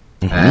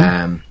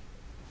 Mm-hmm.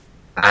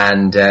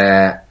 And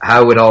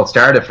how it all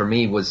started for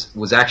me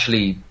was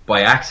actually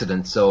by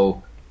accident.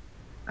 So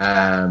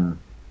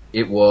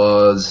it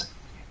was,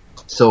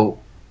 what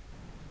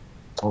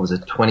was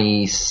it,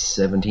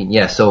 2017?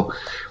 Yeah, so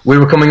we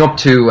were coming up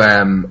to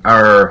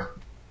our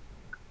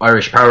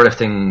Irish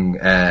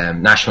Powerlifting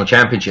National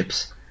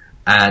Championships,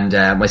 and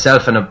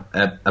myself and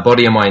a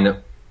buddy of mine,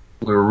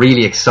 we were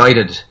really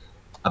excited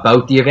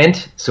about the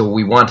event, so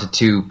we wanted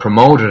to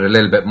promote it a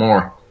little bit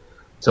more.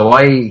 So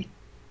I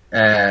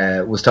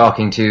was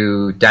talking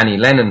to Danny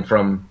Lennon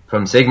from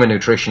Sigma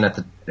Nutrition at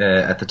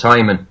the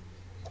time, and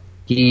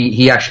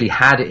he actually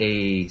had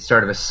a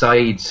sort of a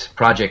side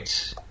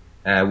project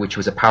which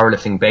was a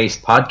powerlifting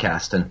based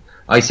podcast, and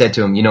I said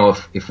to him,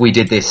 if we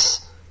did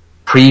this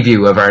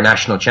preview of our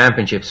national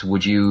championships,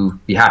 would you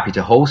be happy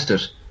to host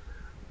it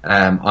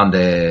on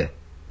the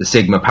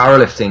Sigma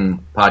Powerlifting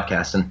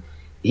podcast? And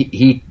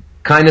he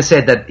kind of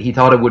said that he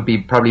thought it would be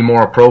probably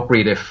more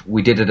appropriate if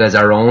we did it as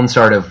our own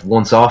sort of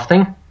once-off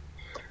thing.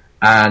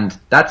 And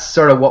that's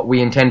sort of what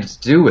we intended to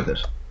do with it.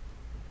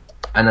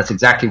 And that's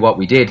exactly what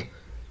we did.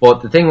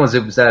 But the thing was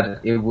that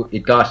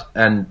it got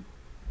an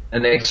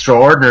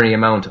extraordinary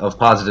amount of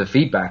positive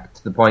feedback,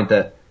 to the point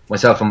that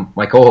myself and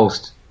my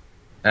co-host,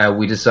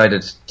 we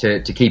decided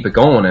to keep it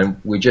going.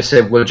 And we just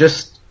said, we'll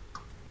just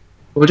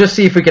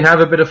see if we can have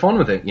a bit of fun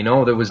with it.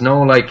 There was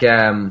no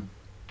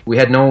we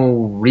had no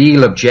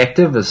real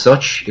objective as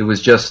such. It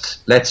was just,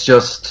 let's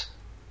just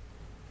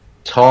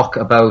talk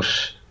about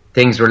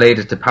things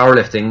related to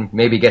powerlifting,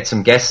 maybe get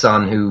some guests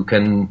on who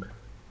can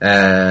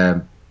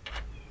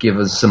give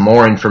us some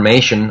more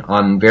information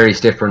on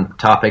various different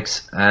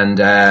topics, and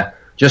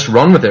just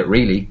run with it,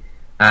 really.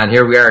 And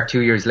here we are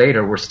 2 years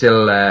later, we're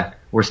still at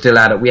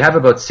it. We have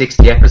about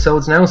 60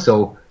 episodes now,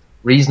 so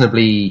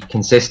reasonably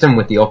consistent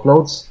with the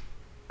uploads.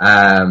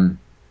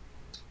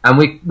 And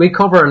we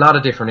cover a lot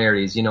of different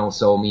areas,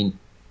 so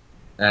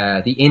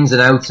the ins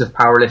and outs of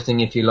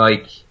powerlifting, if you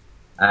like,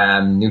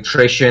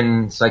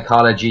 nutrition,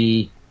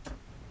 psychology,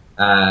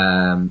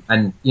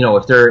 and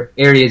if there are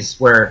areas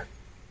where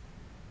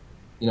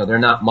they're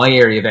not my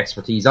area of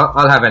expertise,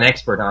 I'll have an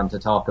expert on to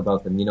talk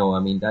about them.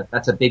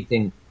 That's a big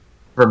thing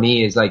for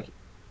me, is like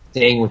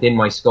staying within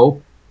my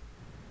scope.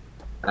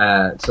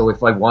 So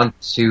if I want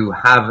to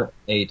have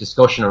a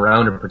discussion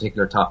around a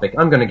particular topic,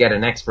 I'm going to get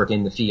an expert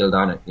in the field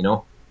on it,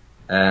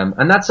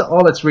 and that's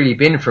all it's really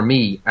been for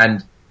me.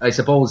 And I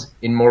suppose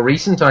in more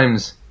recent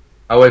times,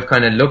 how I've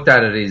kind of looked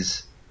at it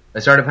is I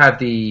sort of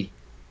have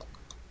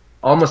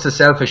almost a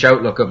selfish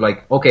outlook of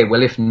like, okay,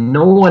 well, if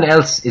no one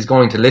else is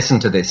going to listen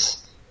to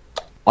this,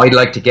 I'd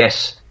like to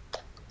get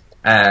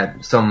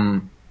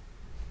some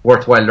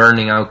worthwhile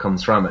learning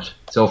outcomes from it.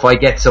 So if I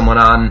get someone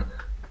on,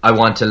 I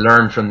want to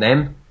learn from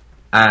them.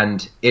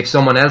 And if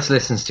someone else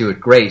listens to it,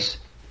 great.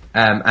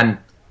 And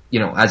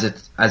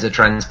as it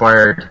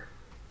transpired,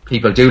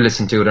 people do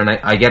listen to it, and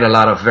I get a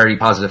lot of very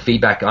positive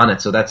feedback on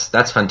it. So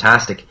that's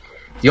fantastic.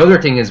 The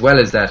other thing as well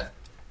is that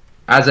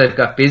as I've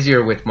got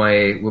busier with my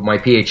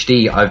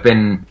PhD, I've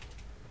been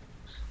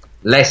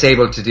less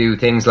able to do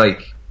things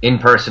like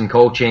in-person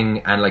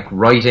coaching and like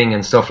writing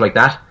and stuff like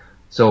that.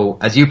 So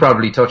as you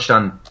probably touched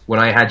on when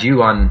I had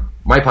you on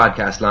my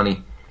podcast,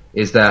 Lonnie,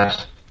 is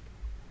that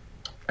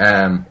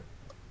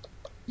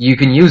you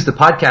can use the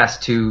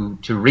podcast to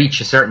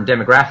reach a certain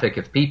demographic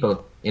of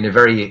people in a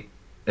very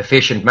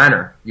efficient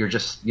manner. You're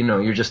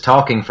just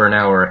talking for an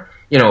hour,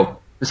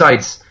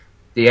 besides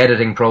the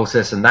editing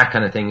process and that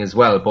kind of thing as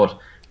well. But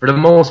for the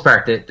most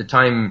part, the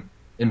time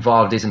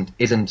involved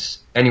isn't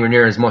anywhere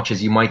near as much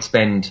as you might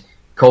spend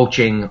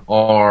coaching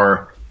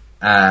or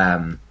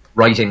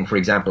writing, for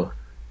example.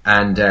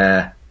 And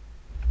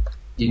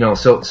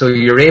so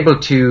you're able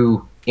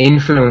to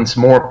influence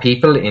more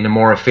people in a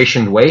more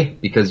efficient way,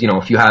 because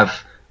if you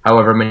have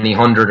however many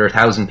 100 or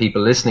 1,000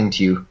 people listening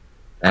to you,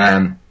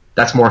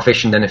 that's more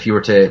efficient than if you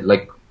were to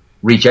like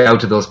reach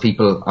out to those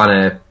people on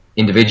a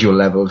individual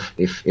level,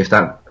 if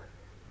that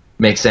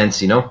makes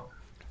sense,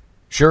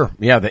 Sure.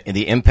 Yeah,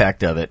 the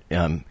impact of it.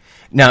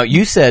 Now,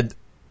 you said,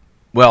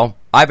 well,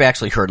 I've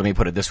actually heard, let me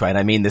put it this way, and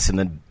I mean this in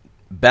the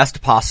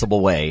best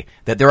possible way,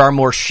 that there are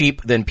more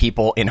sheep than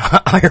people in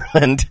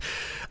Ireland.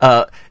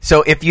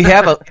 So if you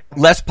have a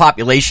less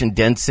population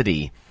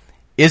density,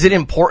 is it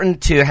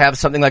important to have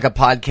something like a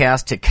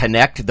podcast to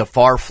connect the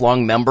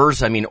far-flung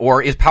members? I mean,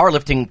 or is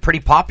powerlifting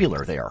pretty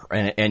popular there,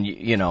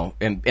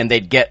 and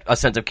they'd get a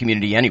sense of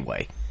community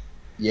anyway?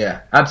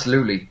 Yeah,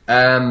 absolutely.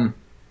 Kind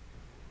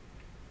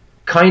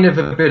of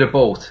a bit of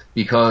both,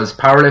 because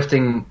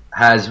powerlifting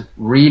has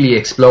really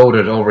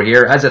exploded over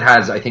here, as it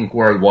has, I think,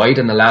 worldwide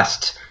in the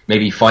last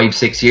maybe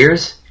 5-6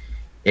 years.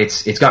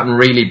 It's gotten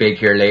really big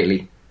here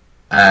lately.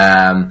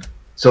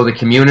 So the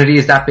community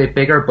is that bit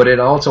bigger, but it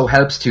also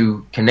helps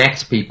to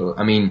connect people.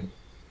 I mean,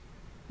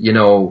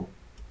 and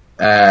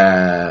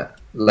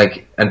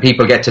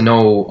people get to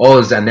know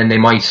us, and then they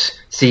might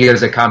see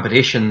us at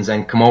competitions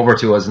and come over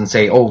to us and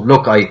say, oh,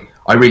 look, I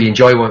really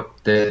enjoy what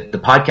the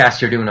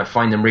podcast you're doing. I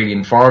find them really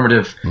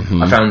informative.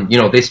 Mm-hmm. I found,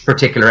 this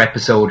particular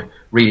episode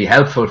really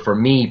helpful for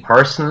me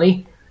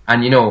personally.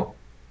 And,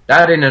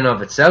 that in and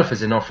of itself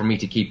is enough for me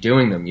to keep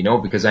doing them,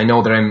 because I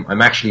know that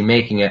I'm actually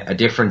making a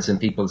difference in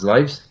people's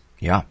lives.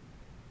 Yeah.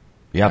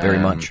 Yeah, very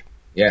much.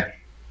 Yeah.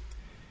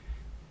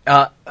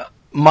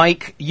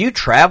 Mike, you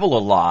travel a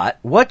lot.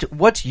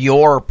 What's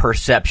your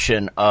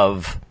perception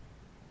of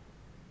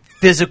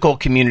physical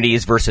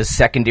communities versus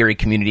secondary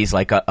communities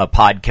like a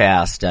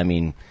podcast? I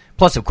mean,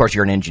 plus, of course,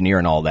 you're an engineer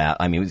and all that.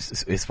 I mean,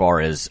 as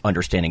far as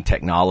understanding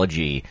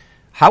technology,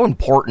 how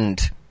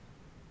important,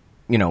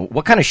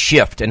 what kind of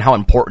shift and how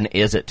important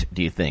is it,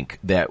 do you think,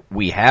 that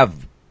we have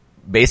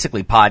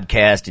basically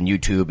podcast and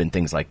YouTube and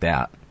things like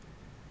that?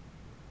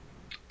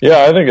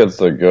 Yeah, I think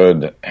it's a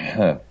good,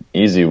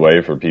 easy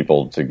way for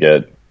people to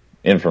get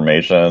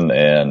information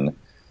and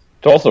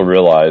to also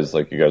realize,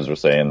 like you guys were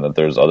saying, that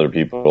there's other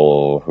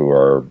people who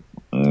are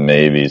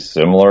maybe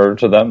similar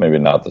to them, maybe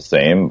not the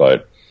same,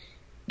 but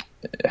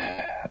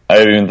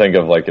I even think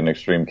of like an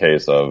extreme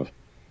case of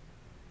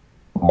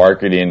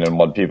marketing and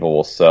what people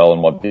will sell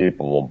and what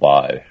people will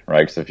buy,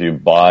 right? Because if you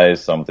buy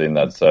something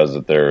that says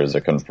that there is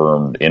a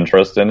confirmed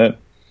interest in it,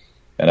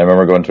 and I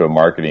remember going to a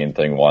marketing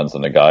thing once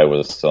and the guy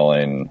was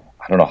selling,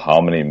 I don't know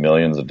how many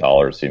millions of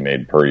dollars he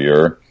made per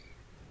year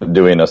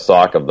doing a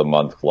sock of the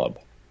month club.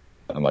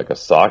 I'm like, a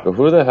sock?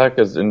 Who the heck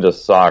is into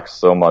socks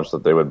so much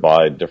that they would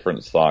buy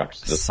different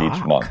socks just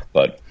each month?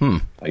 But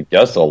I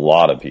guess a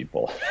lot of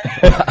people.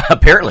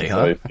 Apparently,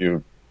 huh? So if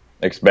you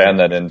expand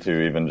that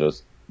into even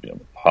just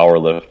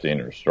powerlifting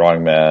or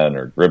strongman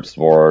or grip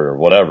sport or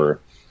whatever,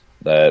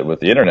 that with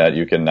the internet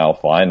you can now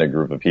find a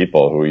group of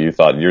people who you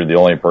thought you're the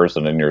only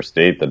person in your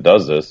state that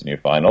does this, and you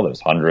find, oh,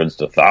 there's hundreds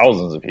to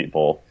thousands of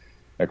people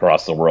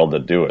across the world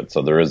that do it.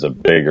 So there is a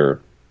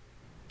bigger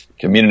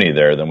community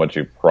there than what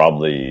you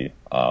probably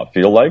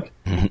feel like.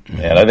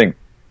 And I think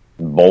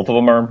both of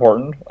them are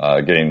important.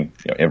 Getting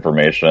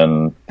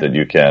information that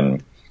you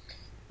can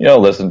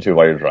listen to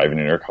while you're driving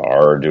in your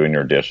car or doing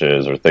your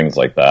dishes or things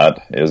like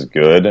that is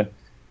good.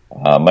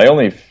 My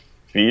only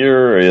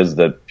fear is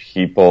that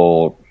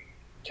people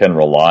can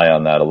rely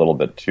on that a little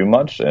bit too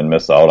much and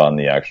miss out on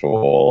the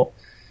actual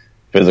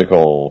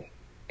physical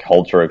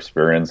culture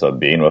experience of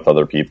being with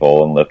other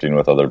people and lifting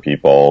with other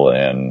people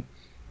and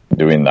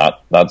doing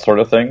that sort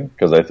of thing.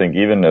 Because I think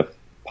even if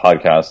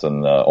podcasts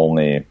and the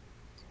only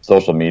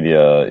social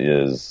media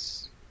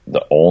is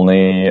the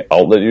only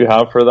outlet you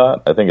have for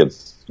that, I think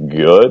it's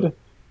good.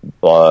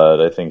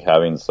 But I think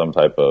having some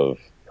type of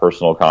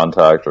personal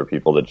contact or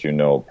people that you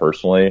know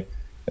personally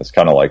is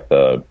kind of like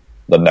the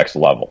next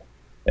level.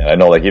 And I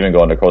know, like, even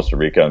going to Costa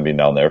Rica and being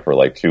down there for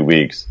like 2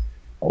 weeks,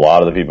 a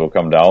lot of the people who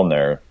come down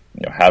there,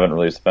 haven't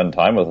really spent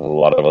time with a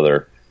lot of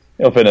other,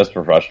 fitness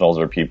professionals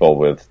or people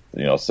with,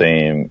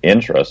 same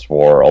interests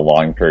for a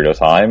long period of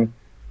time.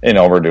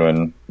 We're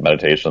doing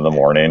meditation in the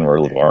morning, we're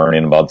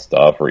learning about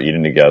stuff, we're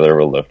eating together,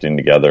 we're lifting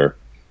together.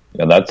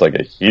 And that's like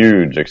a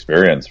huge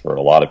experience for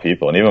a lot of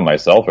people. And even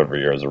myself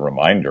every year is a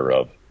reminder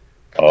of,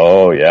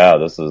 oh yeah,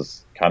 this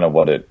is kind of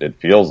what it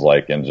feels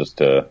like, and just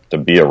to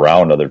be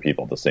around other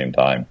people at the same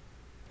time.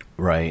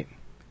 Right.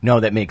 No,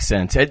 that makes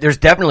sense. There's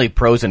definitely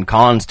pros and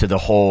cons to the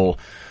whole,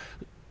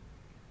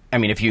 I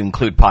mean, if you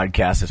include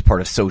podcasts as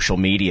part of social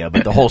media,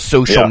 but the whole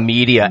social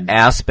media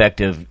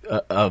aspect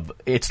of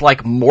it's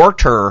like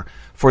mortar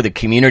for the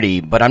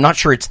community, but I'm not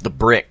sure it's the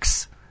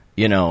bricks,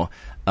 And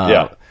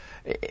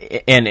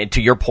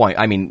to your point,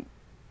 I mean,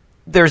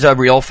 there's a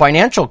real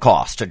financial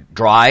cost to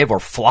drive or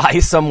fly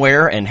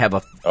somewhere and have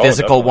a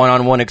physical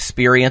one-on-one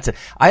experience.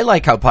 I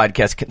like how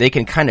podcasts, they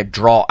can kind of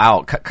draw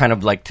out, kind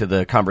of like to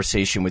the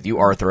conversation with you,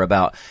 Arthur,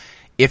 about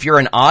if you're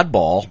an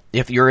oddball,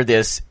 if you're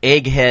this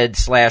egghead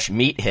 /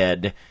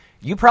 meathead,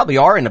 you probably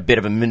are in a bit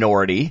of a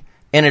minority,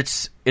 and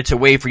it's a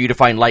way for you to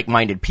find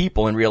like-minded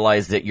people and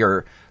realize that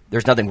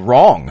there's nothing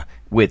wrong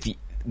with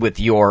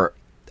your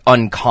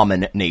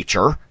uncommon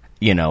nature,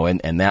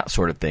 and that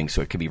sort of thing.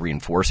 So it can be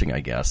reinforcing,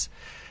 I guess.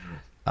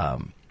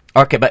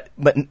 Okay, but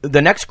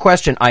the next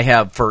question I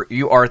have for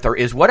you, Arthur,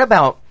 is what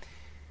about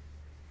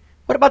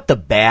the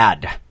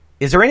bad?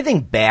 Is there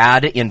anything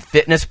bad in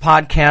fitness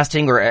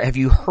podcasting, or have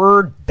you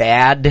heard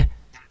bad,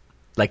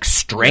 like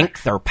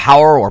strength or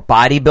power or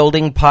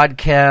bodybuilding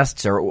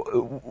podcasts, or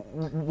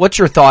what's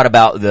your thought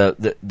about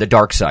the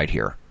dark side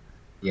here?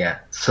 Yeah,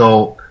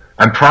 so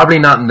I'm probably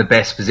not in the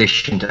best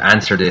position to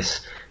answer this,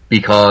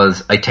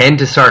 because I tend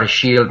to sort of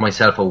shield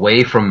myself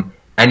away from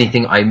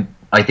anything I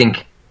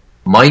think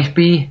might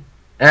be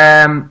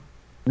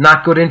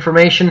not good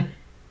information,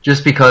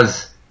 just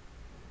because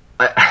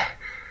I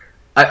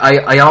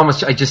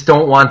just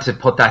don't want to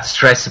put that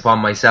stress upon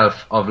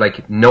myself of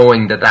like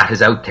knowing that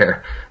is out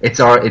there. It's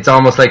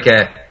almost like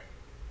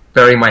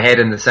bury my head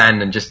in the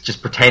sand and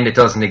just pretend it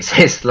doesn't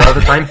exist a lot of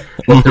the time.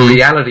 But the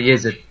reality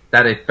is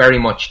that it very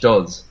much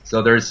does.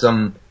 So there's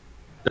some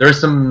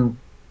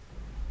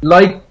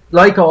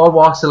like all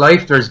walks of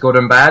life, there's good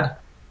and bad.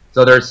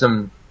 So there's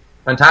some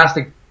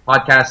fantastic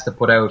podcasts to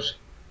put out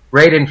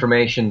great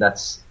information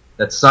that's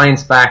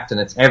science backed and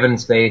it's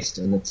evidence based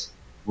and it's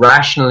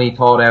rationally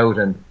thought out,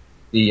 and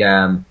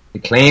the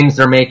claims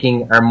they're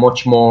making are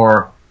much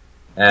more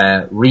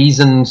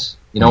reasoned,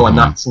 and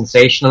not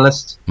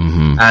sensationalist.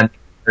 And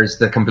there's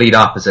the complete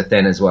opposite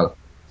then as well.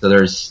 So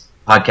there's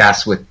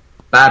podcasts with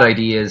bad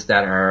ideas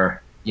that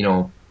are,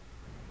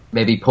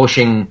 maybe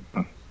pushing,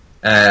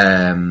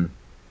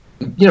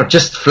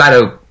 just flat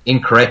out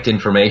incorrect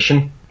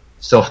information,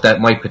 stuff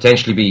that might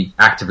potentially be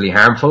actively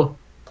harmful.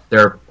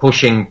 They're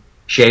pushing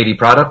shady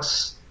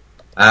products.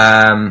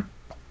 It's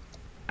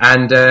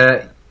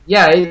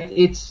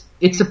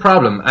a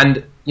problem.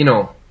 And,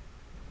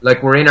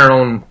 like we're in our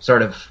own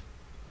sort of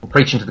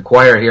preaching to the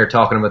choir here,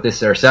 talking about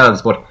this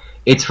ourselves, but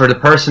it's for the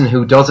person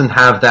who doesn't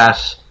have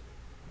that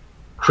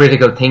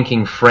critical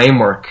thinking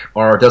framework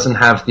or doesn't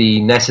have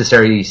the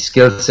necessary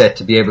skill set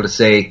to be able to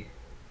say,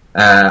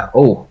 I'm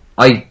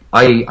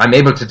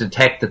able to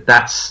detect that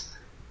that's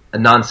a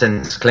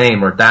nonsense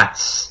claim or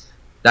that's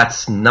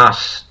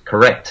not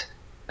correct.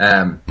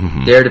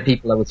 They're the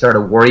people I would sort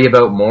of worry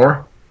about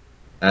more.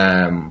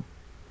 And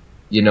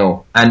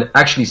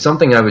actually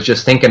something I was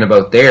just thinking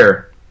about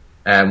there,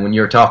 when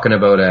you're talking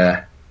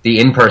about the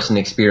in-person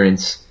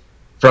experience,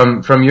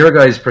 from your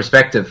guys'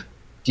 perspective,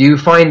 do you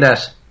find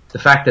that the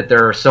fact that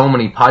there are so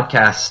many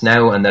podcasts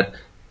now and that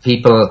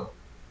people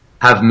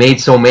have made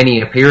so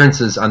many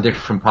appearances on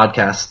different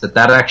podcasts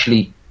that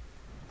actually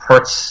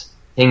hurts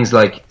things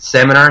like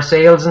seminar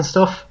sales and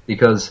stuff,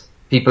 because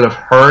people have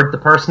heard the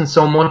person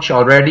so much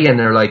already and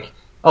they're like,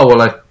 oh,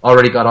 well, I've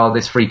already got all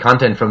this free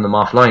content from them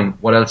offline.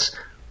 What else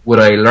would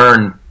I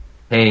learn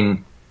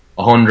paying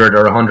 $100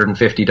 or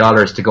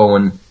 $150 to go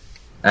and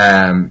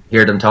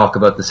hear them talk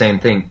about the same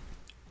thing?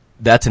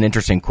 That's an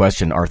interesting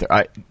question,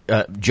 Arthur.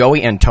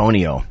 Joey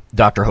Antonio,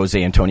 Dr.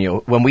 Jose Antonio,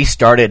 when we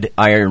started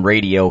Iron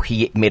Radio,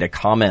 he made a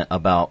comment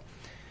about,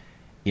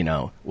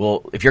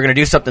 well, if you're going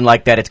to do something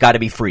like that, it's got to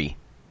be free.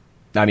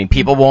 I mean,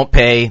 people won't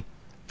pay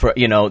for,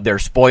 they're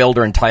spoiled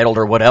or entitled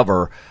or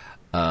whatever,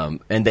 and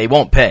they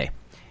won't pay.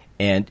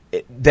 And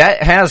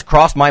that has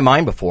crossed my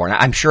mind before, and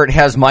I'm sure it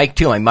has Mike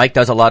too. And Mike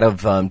does a lot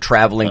of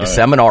traveling to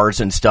seminars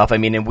and stuff. I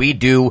mean, and we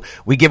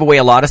give away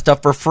a lot of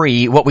stuff for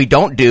free. What we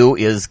don't do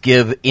is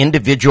give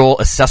individual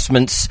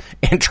assessments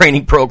and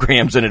training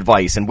programs and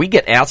advice, and we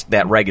get asked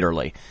that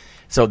regularly.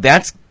 So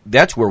that's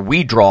where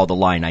we draw the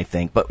line, I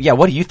think. But yeah,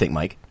 what do you think,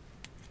 Mike?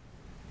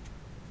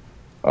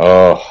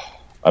 I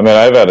mean,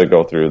 I've had to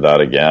go through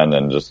that again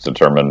and just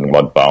determine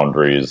what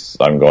boundaries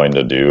I'm going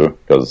to do,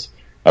 because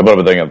I put up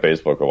a thing on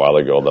Facebook a while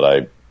ago that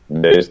I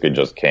basically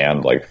just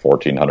canned like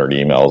 1,400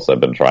 emails I've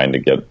been trying to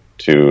get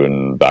to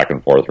and back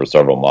and forth for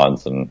several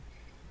months, and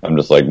I'm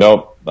just like,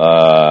 nope,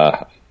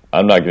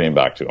 I'm not getting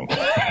back to them.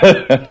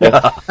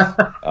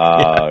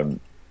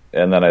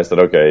 And then I said,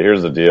 okay,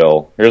 here's the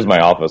deal. Here's my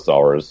office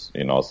hours,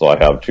 so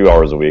I have 2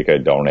 hours a week I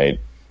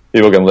donate.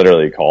 People can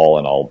literally call,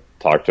 and I'll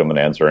talk to them and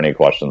answer any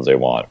questions they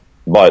want.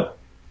 But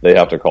they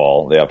have to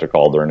call. They have to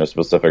call during a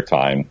specific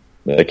time.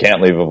 They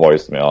can't leave a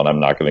voicemail, and I'm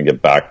not going to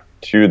get back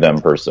to them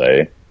per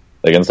se.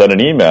 They can send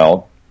an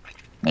email,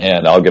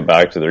 and I'll get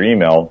back to their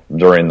email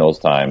during those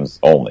times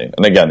only.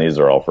 And again, these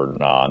are all for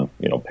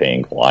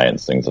paying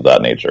clients, things of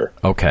that nature.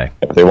 Okay.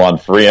 If they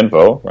want free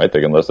info, right,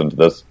 they can listen to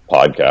this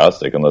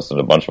podcast. They can listen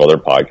to a bunch of other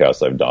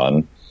podcasts I've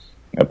done.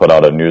 I put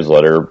out a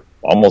newsletter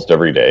almost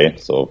every day,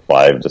 so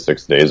 5 to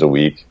 6 days a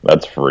week.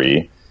 That's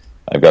free.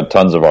 I've got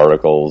tons of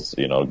articles,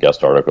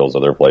 guest articles,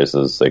 other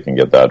places. They can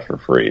get that for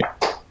free.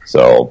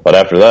 So, but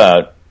after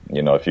that,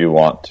 if you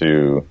want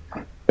to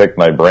pick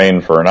my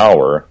brain for an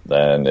hour,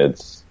 then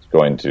it's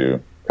going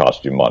to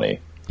cost you money.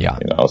 Yeah.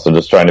 So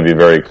just trying to be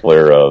very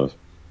clear of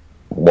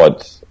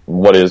what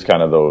is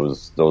kind of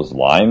those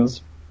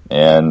lines.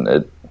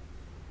 And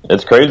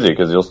it's crazy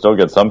because you'll still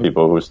get some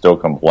people who still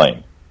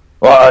complain.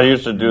 Well, you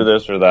should do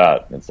this or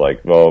that. It's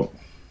like, well,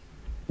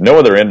 no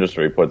other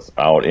industry puts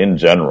out in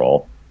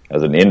general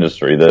as an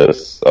industry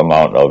this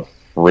amount of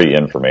free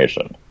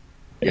information.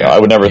 I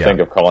would never think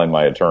of calling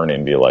my attorney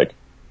and be like,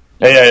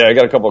 hey, I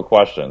got a couple of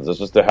questions. It's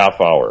just a half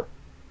hour.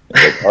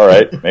 Like, all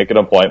right, make an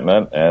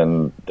appointment,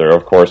 and they're,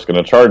 of course,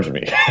 going to charge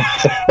me.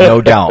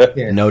 No doubt.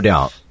 No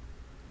doubt.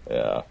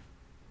 Yeah.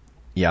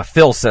 Yeah,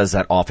 Phil says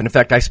that often. In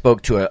fact, I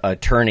spoke to an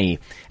attorney,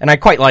 and I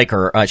quite like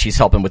her. She's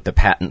helping with the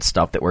patent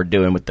stuff that we're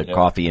doing with the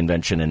coffee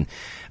invention.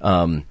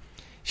 And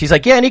she's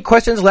like, yeah, any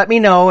questions, let me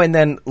know. And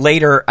then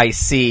later I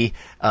see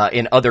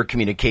in other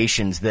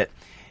communications that,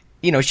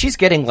 she's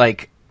getting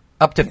like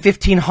up to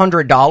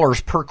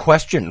 $1,500 per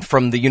question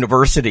from the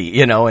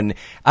university, and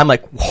I'm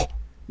like,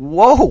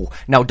 whoa.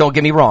 Now, don't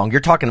get me wrong. You're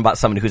talking about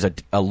somebody who's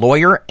a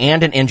lawyer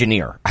and an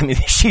engineer. I mean,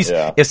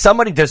 if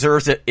somebody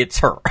deserves it, it's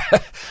her.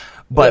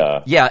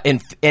 But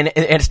and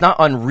it's not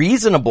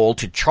unreasonable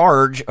to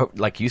charge,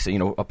 like you say,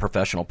 a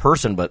professional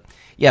person. But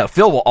yeah,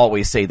 Phil will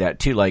always say that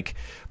too. Like,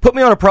 put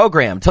me on a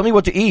program. Tell me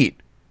what to eat.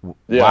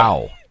 Yeah.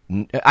 Wow.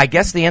 I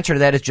guess the answer to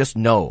that is just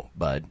no,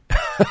 bud.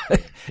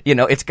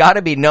 It's got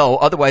to be no.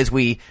 Otherwise,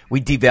 we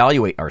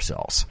devaluate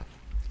ourselves.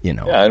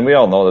 Yeah, and we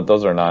all know that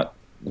those are not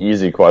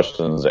easy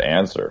questions to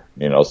answer.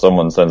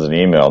 Someone sends an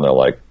email and they're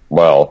like,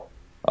 well,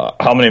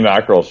 how many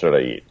mackerels should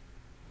I eat?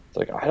 It's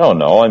like, I don't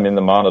know. I mean,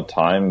 the amount of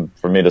time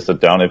for me to sit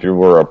down if you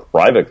were a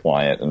private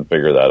client and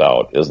figure that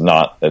out is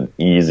not an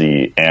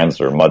easy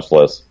answer, much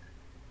less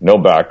no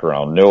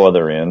background, no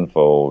other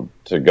info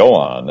to go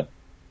on.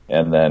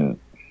 And then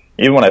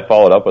even when I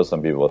followed up with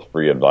some people with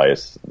free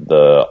advice,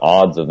 the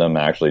odds of them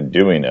actually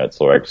doing it,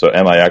 so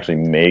am I actually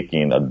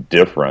making a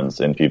difference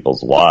in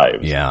people's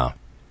lives? Yeah.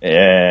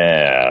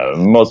 Yeah,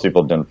 most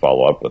people didn't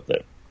follow up with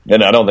it.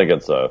 And I don't think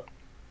it's a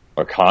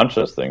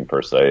conscious thing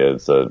per se.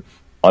 It's a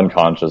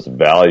unconscious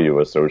value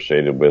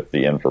associated with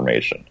the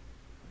information,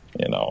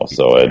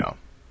 so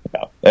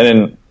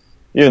and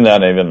even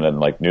in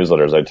like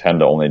newsletters, I tend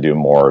to only do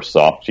more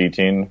soft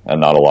teaching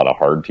and not a lot of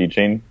hard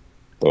teaching.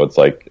 So it's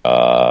like,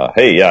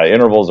 hey,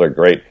 intervals are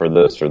great for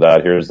this or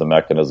that. Here's the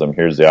mechanism.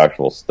 Here's the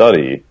actual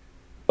study,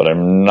 but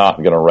I'm not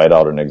going to write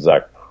out an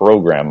exact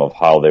program of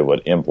how they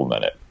would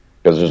implement it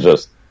because there's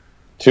just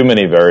too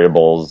many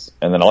variables.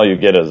 And then all you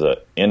get is an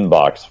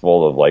inbox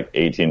full of like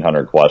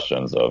 1,800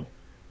 questions of,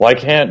 well, I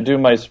can't do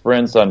my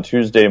sprints on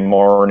Tuesday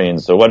morning,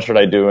 so what should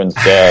I do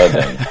instead?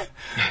 And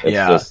it's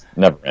just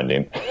never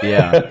ending.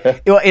 Yeah.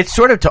 It's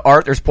sort of to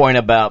Arthur's point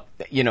about,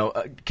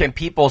 can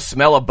people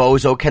smell a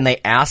bozo? Can they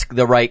ask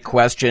the right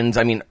questions?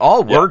 I mean,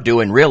 all we're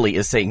doing really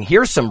is saying,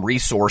 here's some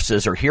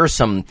resources or here's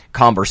some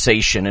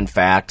conversation and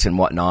facts and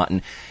whatnot.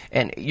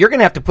 And you're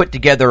going to have to put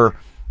together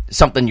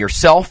something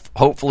yourself,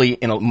 hopefully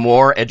in a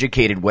more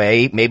educated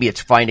way. Maybe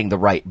it's finding the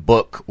right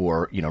book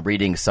or,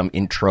 reading some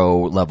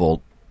intro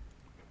level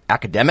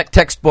academic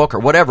textbook or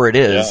whatever it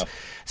is,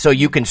 so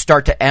you can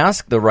start to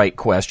ask the right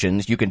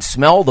questions. You can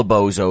smell the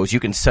bozos. You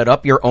can set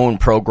up your own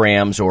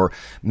programs or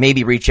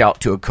maybe reach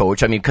out to a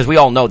coach. I mean, because we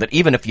all know that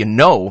even if you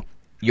know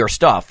your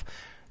stuff,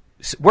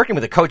 working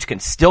with a coach can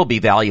still be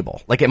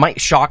valuable. Like, it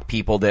might shock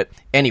people that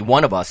any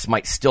one of us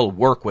might still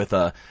work with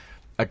a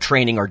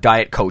training or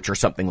diet coach or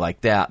something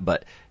like that.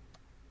 But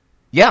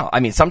yeah,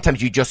 I mean,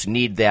 sometimes you just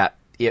need that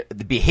the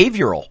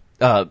behavioral,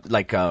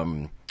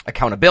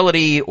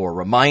 accountability or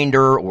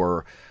reminder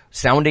or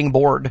sounding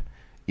board.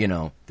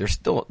 There's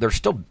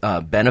still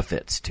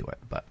benefits to it,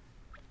 but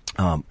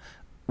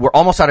we're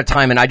almost out of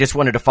time, and I just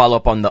wanted to follow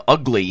up on the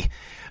ugly,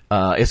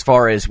 as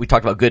far as we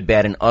talked about good,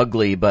 bad, and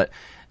ugly, but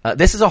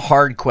this is a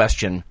hard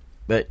question,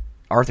 but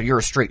Arthur, you're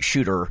a straight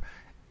shooter.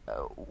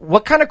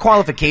 What kind of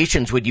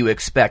qualifications would you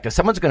expect if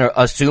someone's going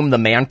to assume the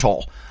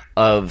mantle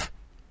of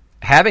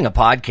having a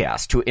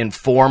podcast to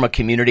inform a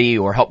community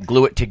or help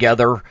glue it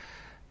together?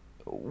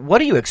 What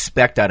do you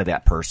expect out of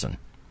that person?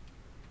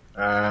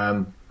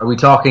 Are we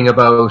talking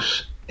about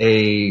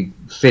a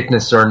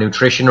fitness or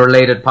nutrition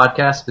related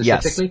podcast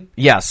specifically?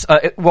 Yes.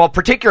 Well,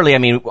 particularly, I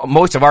mean,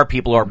 most of our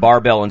people are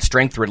barbell and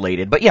strength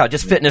related, but yeah,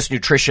 just fitness,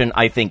 nutrition,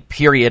 I think,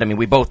 period. I mean,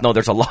 we both know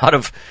there's a lot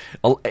of,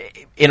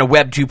 in a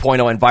Web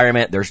 2.0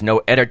 environment, there's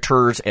no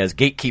editors as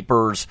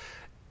gatekeepers.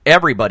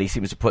 Everybody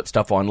seems to put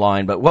stuff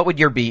online, but what would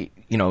your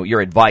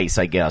advice,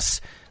 I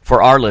guess,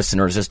 for our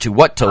listeners as to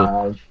what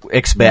to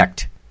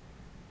expect?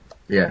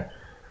 Yeah.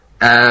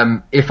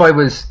 If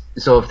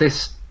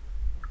this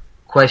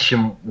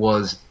question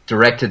was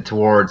directed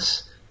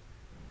towards,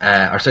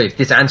 if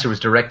this answer was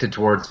directed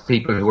towards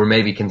people who were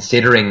maybe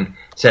considering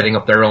setting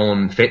up their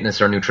own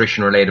fitness or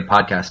nutrition related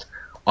podcast,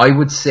 I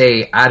would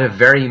say at a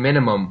very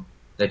minimum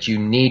that you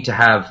need to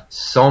have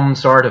some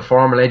sort of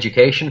formal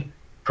education,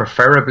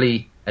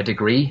 preferably a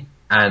degree.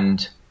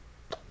 And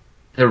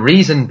the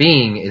reason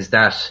being is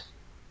that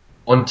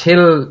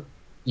until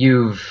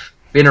you've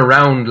been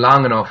around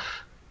long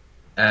enough,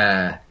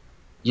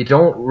 you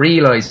don't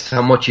realize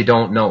how much you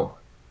don't know.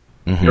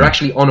 Mm-hmm. You're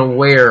actually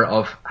unaware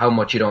of how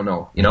much you don't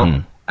know,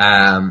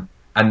 Mm-hmm.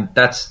 And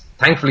that's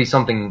thankfully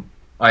something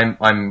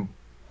I'm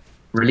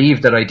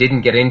relieved that I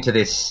didn't get into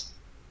this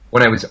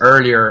when I was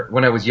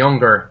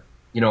younger,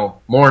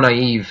 more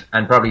naive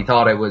and probably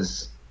thought I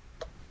was,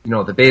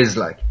 the biz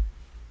like.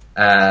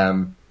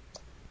 But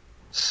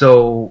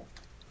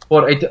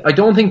I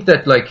don't think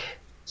that,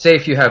 say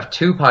if you have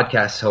two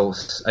podcast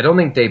hosts, I don't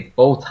think they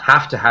both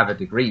have to have a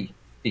degree,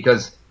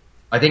 because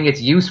I think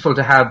it's useful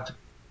to have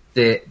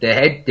the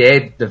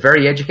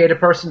very educated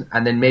person,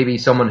 and then maybe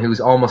someone who's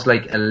almost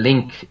like a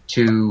link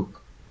to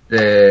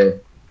the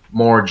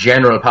more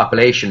general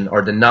population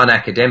or the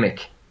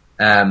non-academic,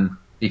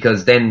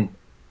 because then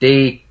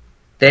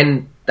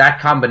that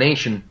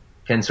combination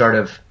can sort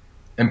of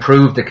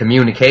improve the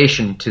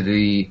communication to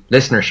the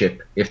listenership,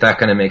 if that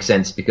kind of makes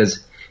sense.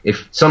 Because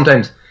if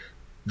sometimes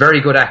very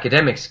good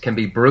academics can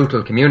be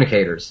brutal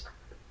communicators,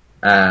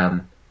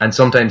 and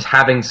sometimes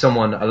having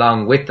someone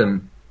along with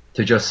them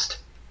to just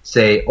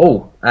say,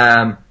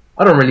 I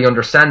don't really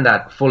understand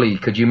that fully,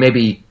 could you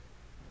maybe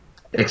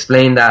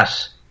explain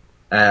that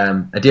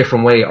a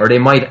different way? Or they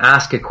might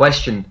ask a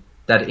question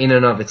that in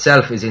and of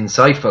itself is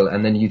insightful,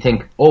 and then you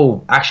think,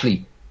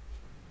 actually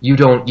you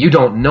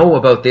don't know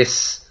about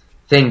this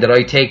thing that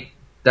I take,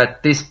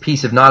 that this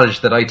piece of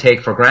knowledge that I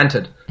take for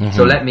granted. Mm-hmm.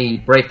 So let me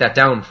break that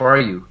down for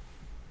you.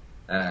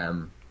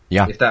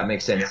 If that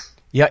makes sense.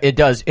 Yeah, it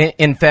does.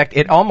 In fact,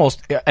 it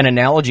almost, an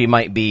analogy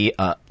might be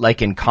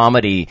like in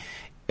comedy,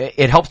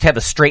 it helps to have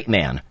a straight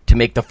man to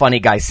make the funny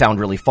guy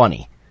sound really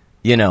funny,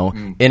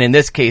 And in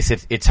this case,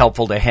 it's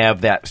helpful to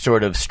have that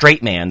sort of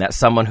straight man,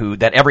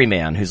 that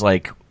everyman who's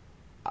like,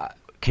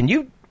 can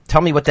you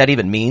tell me what that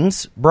even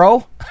means,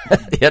 bro?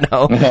 In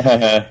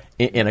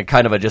a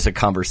kind of just a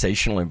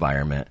conversational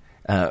environment.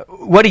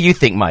 What do you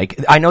think,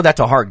 Mike? I know that's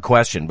a hard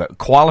question, but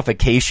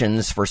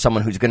qualifications for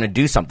someone who's going to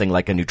do something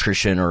like a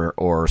nutrition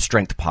or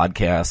strength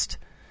podcast?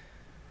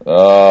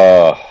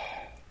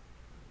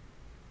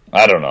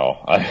 I don't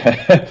know.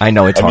 I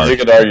know it's hard. You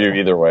could argue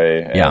either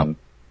way. And yeah.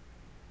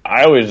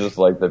 I always just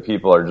like that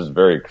people are just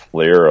very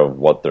clear of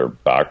what their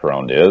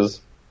background is.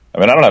 I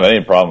mean, I don't have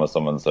any problem if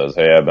someone says,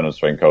 hey, I've been a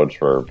strength coach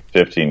for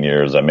 15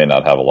 years. I may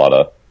not have a lot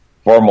of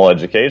formal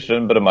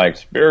education, but in my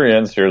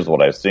experience, here's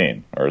what I've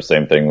seen. Or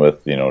same thing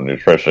with,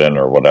 nutrition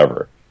or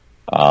whatever.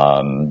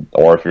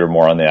 Or if you're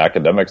more on the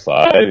academic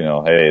side,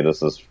 hey,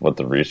 this is what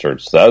the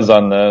research says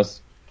on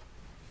this.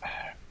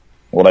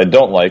 What I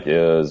don't like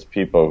is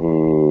people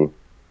who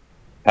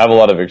have a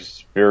lot of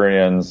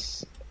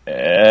experience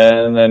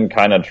and then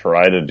kind of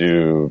try to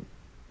do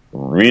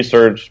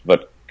research,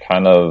 but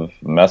kind of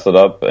mess it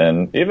up,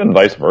 and even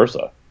vice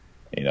versa.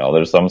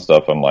 There's some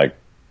stuff I'm like,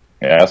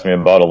 ask me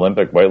about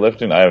Olympic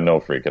weightlifting, I have no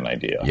freaking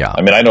idea. Yeah.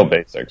 I mean, I know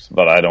basics,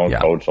 but I don't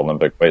coach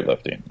Olympic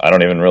weightlifting. I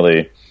don't even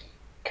really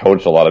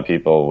coach a lot of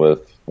people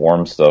with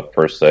form stuff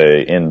per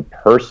se in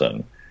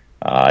person.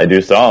 I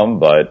do some,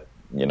 but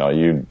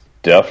you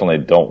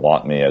definitely don't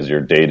want me as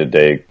your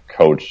day-to-day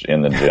coach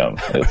in the gym.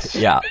 It's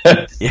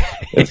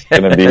it's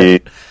going to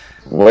be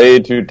way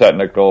too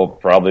technical,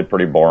 probably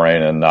pretty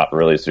boring, and not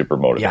really super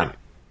motivating.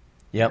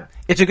 Yeah.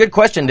 It's a good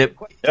question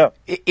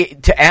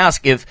to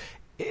ask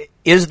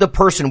is the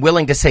person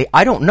willing to say,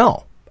 I don't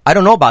know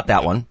about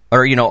that one.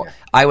 Or,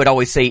 I would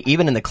always say,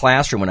 even in the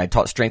classroom when I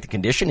taught strength and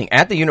conditioning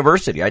at the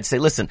university, I'd say,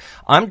 listen,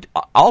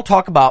 I'll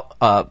talk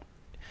about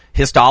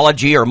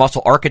histology or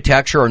muscle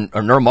architecture or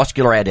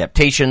neuromuscular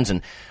adaptations,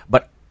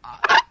 but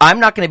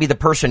I'm not going to be the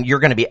person you're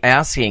going to be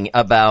asking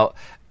about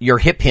your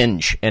hip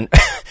hinge and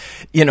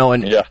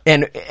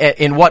and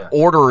in what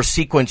order or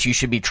sequence you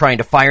should be trying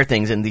to fire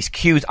things in these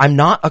cues. I'm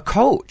not a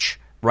coach,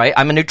 right?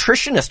 I'm a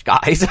nutritionist,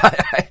 guys.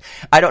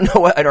 I don't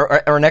know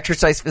or an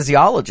exercise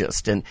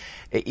physiologist. And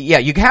yeah,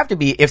 you have to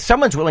be, if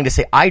someone's willing to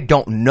say, I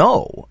don't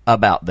know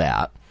about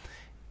that,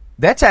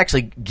 that's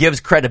actually gives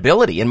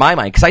credibility in my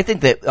mind. Because I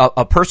think that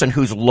a person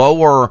who's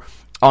lower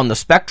on the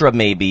spectrum,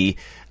 maybe,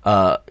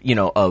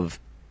 of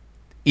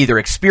either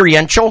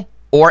experiential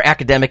or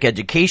academic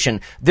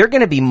education, they're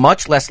going to be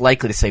much less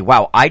likely to say,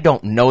 wow, I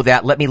don't know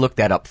that. Let me look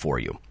that up for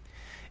you.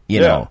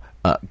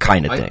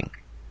 Kind of thing.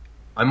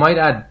 I might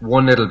add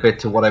one little bit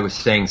to what I was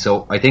saying.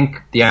 So I think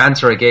the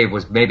answer I gave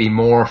was maybe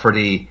more for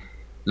the,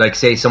 like,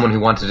 say someone who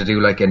wanted to do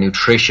like a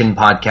nutrition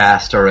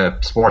podcast or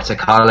a sports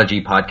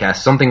psychology podcast,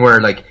 something where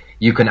like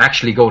you can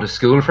actually go to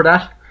school for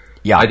that.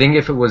 Yeah. I think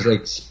if it was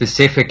like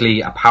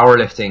specifically a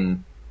powerlifting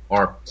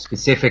or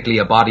specifically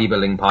a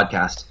bodybuilding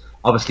podcast,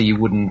 obviously you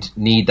wouldn't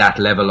need that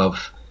level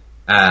of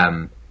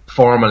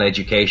formal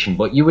education,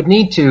 but you would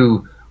need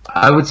to,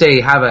 I would say,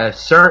 have a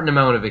certain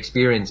amount of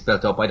experience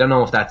built up. I don't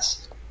know if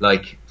that's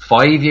like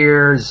 5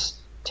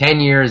 years, 10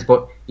 years,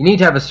 but you need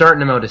to have a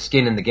certain amount of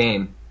skin in the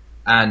game.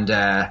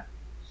 And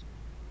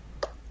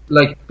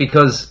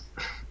because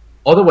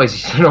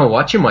otherwise you don't know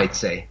what you might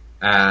say.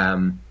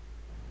 And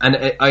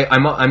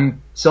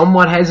I'm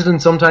somewhat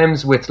hesitant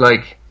sometimes with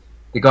like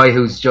the guy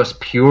who's just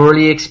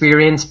purely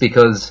experienced,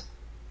 because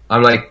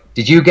I'm like,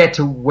 did you get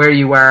to where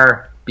you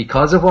are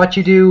because of what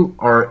you do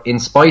or in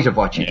spite of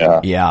what you do?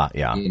 Yeah.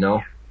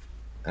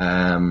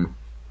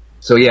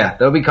 So yeah,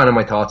 that'll be kind of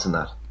my thoughts on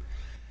that.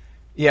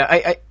 Yeah,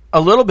 I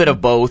a little bit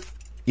of both.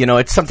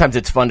 Sometimes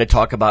it's fun to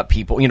talk about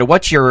people.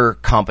 What's your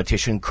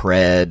competition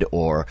cred,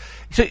 or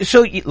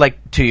so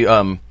like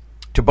to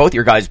both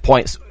your guys'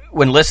 points.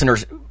 When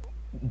listeners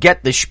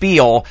get the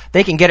spiel,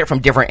 they can get it from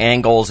different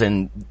angles,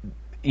 and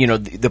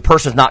the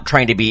person's not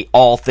trying to be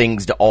all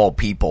things to all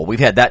people. We've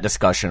had that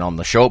discussion on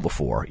the show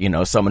before.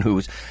 Someone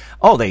who's,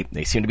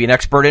 they seem to be an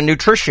expert in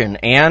nutrition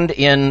and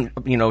in,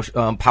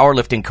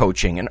 powerlifting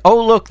coaching. And,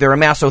 look, they're a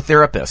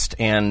massotherapist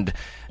and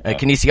a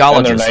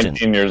kinesiologist. And they're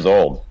 19 years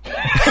old.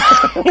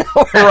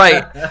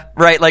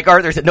 Right. Like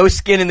Arthur said, no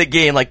skin in the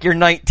game. Like, you're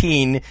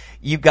 19,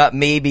 you've got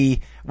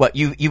maybe,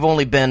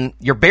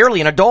 you're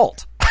barely an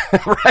adult.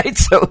 Right?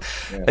 So,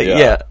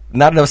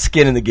 not enough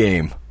skin in the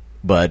game.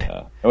 Bud.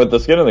 Yeah. And with the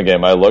skin in the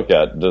game, I look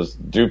at,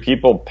 do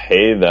people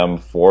pay them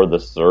for the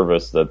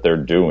service that they're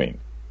doing?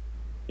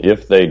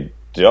 If they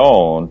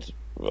don't,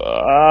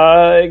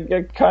 I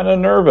get kind of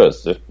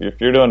nervous. If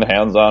you're doing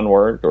hands-on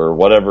work or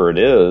whatever it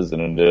is, in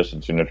addition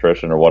to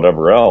nutrition or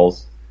whatever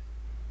else,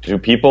 do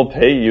people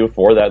pay you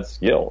for that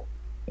skill?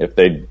 If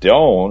they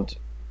don't,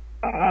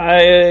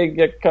 I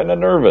get kind of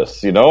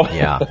nervous,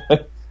 Yeah.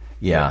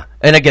 Yeah.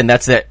 And again,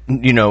 that's that,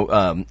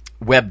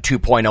 Web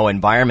 2.0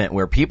 environment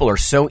where people are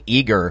so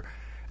eager.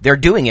 They're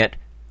doing it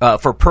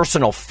for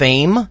personal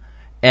fame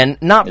and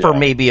not for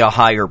maybe a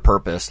higher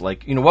purpose.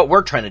 Like, what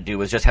we're trying to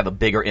do is just have a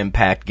bigger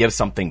impact, give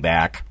something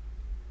back,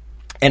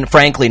 and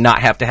frankly,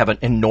 not have to have an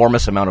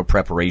enormous amount of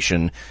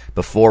preparation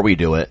before we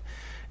do it,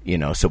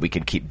 so we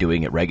can keep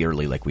doing it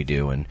regularly like we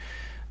do, and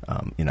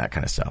that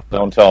kind of stuff.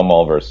 Don't tell them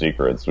all of our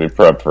secrets. We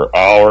prep for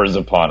hours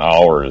upon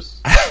hours.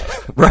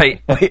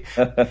 Right.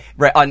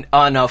 Right.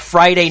 On a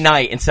Friday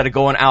night, instead of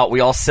going out, we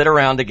all sit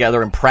around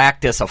together and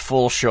practice a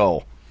full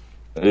show.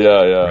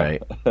 Yeah.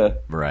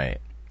 Right.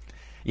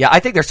 Yeah,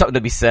 I think there's something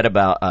to be said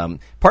about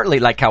partly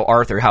like how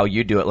Arthur, how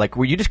you do it, like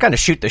where you just kind of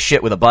shoot the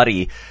shit with a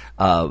buddy,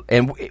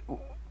 and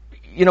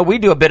we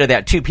do a bit of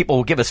that too. People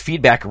will give us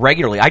feedback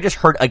regularly. I just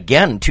heard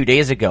again 2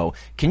 days ago,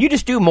 can you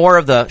just do more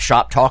of the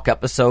Shop Talk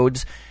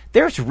episodes?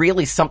 There's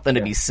really something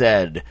to be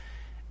said.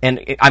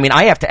 And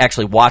I have to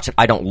actually watch it.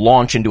 I don't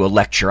launch into a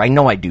lecture. I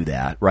know I do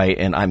that, right?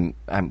 And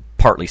I'm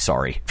partly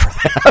sorry for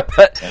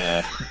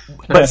that.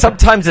 But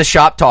sometimes the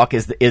Shop Talk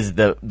is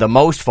the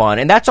most fun,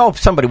 and that's all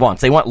somebody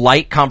wants. They want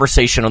light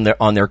conversation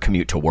on their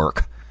commute to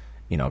work,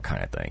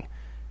 kind of thing.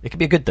 It could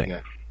be a good thing.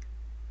 Yeah.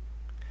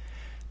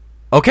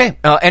 Okay.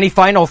 Any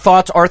final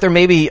thoughts, Arthur?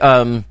 Maybe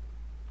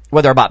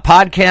whether about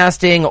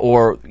podcasting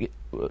or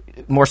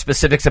more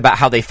specifics about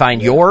how they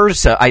find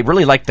yours. I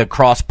really like the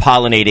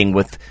cross-pollinating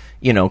with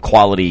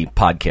quality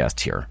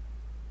podcast here.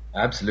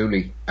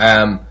 Absolutely.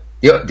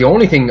 The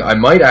only thing I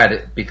might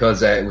add,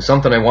 because it was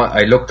something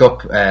I looked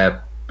up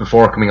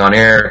before coming on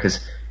air,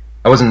 because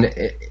I wasn't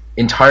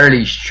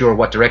entirely sure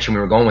what direction we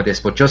were going with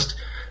this, but just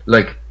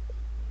like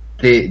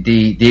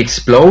the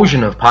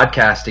explosion of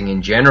podcasting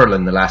in general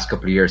in the last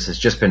couple of years has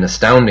just been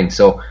astounding.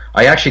 So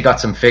I actually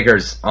got some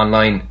figures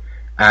online,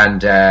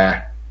 and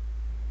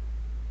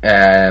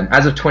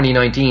as of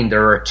 2019,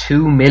 there are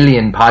 2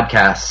 million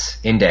podcasts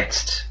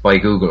indexed by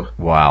Google.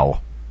 Wow.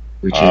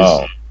 Which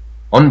is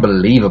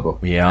unbelievable.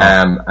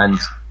 Yeah. And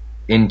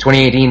in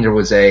 2018, there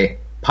was a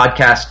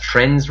podcast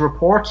trends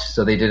report.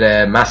 So they did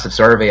a massive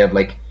survey of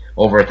like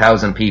over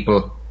 1,000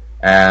 people.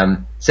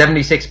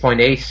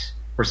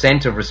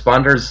 76.8% of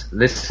responders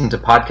listen to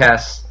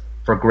podcasts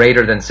for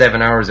greater than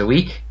 7 hours a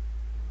week.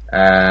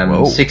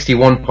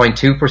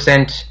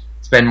 61.2%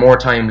 spend more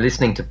time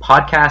listening to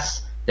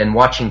podcasts than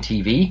watching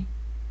TV.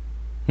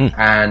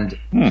 And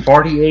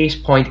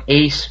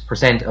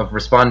 48.8% of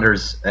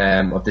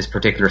responders of this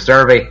particular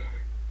survey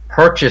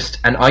purchased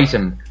an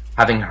item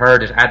having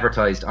heard it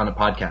advertised on a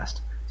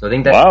podcast. So I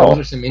think that those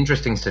are some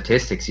interesting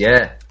statistics,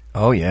 yeah.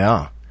 Oh,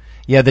 yeah.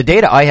 Yeah, the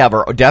data I have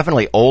are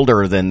definitely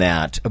older than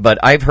that, but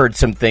I've heard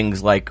some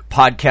things like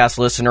podcast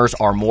listeners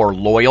are more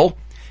loyal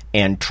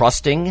and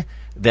trusting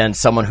than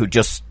someone who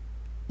just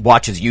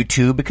watches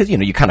YouTube, because, you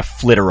know, you kind of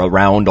flitter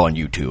around on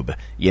YouTube.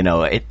 You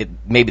know,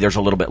 maybe there's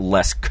a little bit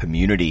less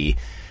community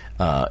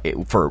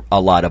for a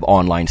lot of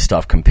online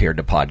stuff compared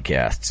to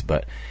podcasts,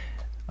 but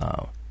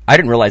I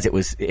didn't realize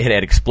it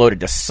had exploded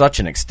to such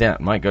an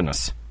extent. My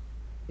goodness.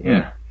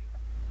 Yeah.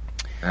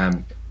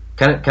 Can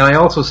I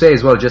also say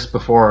as well, just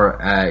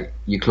before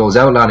you close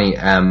out, Lonnie,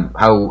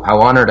 how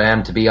honoured I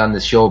am to be on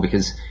this show,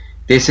 because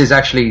this is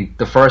actually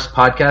the first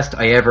podcast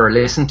I ever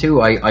listened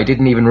to. I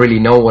didn't even really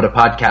know what a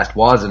podcast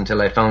was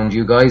until I found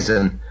you guys,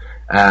 and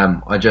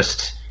I'm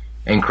just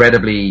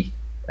incredibly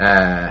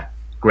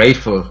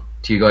grateful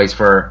to you guys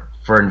for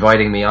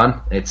inviting me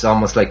on. It's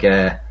almost like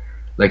a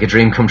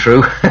dream come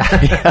true.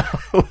 Yeah,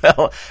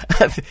 well,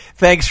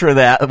 thanks for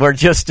that. We're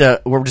just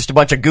a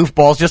bunch of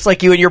goofballs, just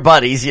like you and your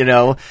buddies, you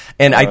know.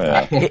 And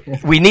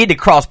we need to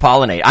cross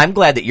pollinate. I'm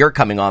glad that you're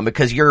coming on,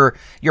 because you're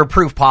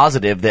proof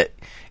positive that,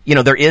 you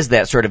know, there is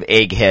that sort of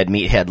egghead,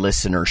 meathead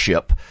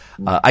listenership.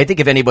 I think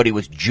if anybody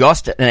was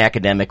just an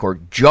academic or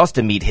just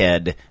a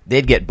meathead,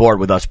 they'd get bored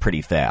with us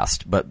pretty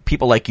fast. But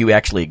people like you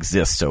actually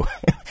exist, so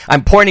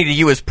I'm pointing to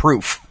you as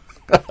proof.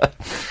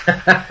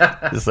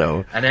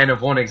 So an end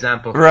of one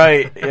example,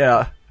 right?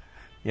 Yeah.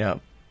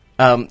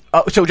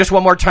 So just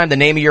one more time, the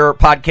name of your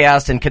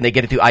podcast, and can they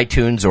get it through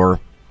iTunes or?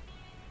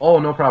 Oh,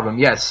 no problem.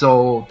 Yes.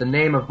 So the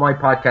name of my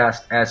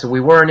podcast. So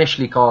we were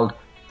initially called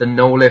the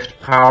No Lift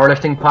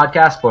Powerlifting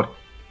Podcast, but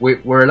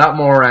we're a lot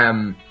more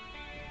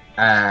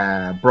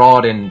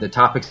broad in the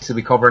topics that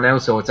we cover now.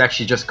 So it's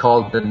actually just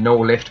called the No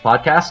Lift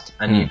Podcast,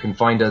 and you can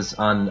find us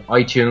on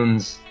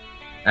iTunes,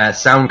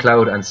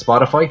 SoundCloud, and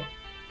Spotify.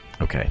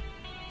 Okay.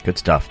 Good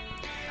stuff.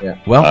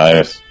 Yeah. Well,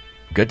 nice.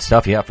 Good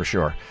stuff. Yeah, for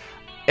sure.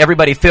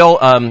 Everybody, Phil,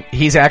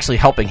 he's actually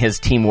helping his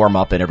team warm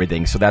up and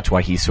everything, so that's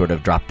why he sort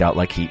of dropped out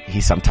like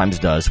he sometimes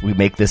does. We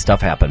make this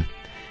stuff happen.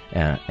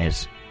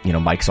 As you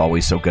know, Mike's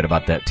always so good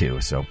about that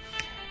too. So,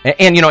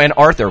 and you know, and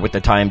Arthur with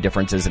the time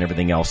differences and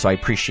everything else. So I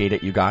appreciate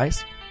it, you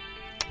guys.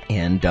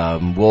 And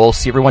we'll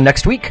see everyone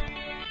next week.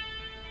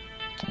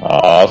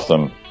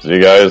 Awesome. See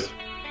you guys.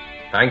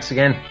 Thanks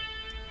again.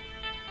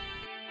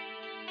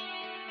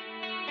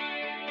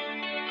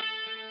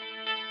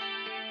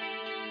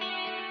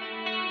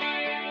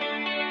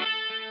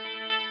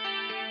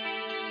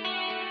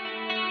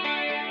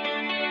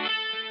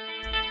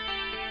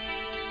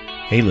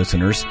 Hey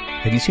listeners,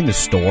 have you seen the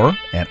store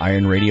at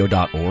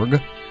ironradio.org?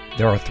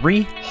 There are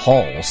 3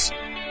 halls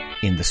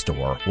in the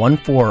store. One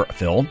for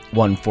Phil,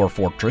 one for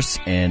Fortress,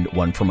 and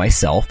one for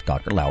myself,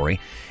 Dr. Lowry,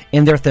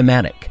 and they're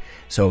thematic.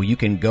 So you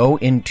can go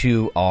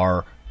into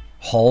our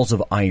Halls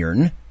of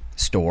Iron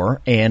store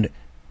and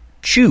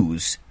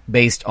choose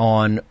based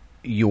on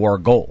your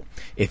goal.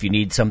 If you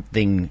need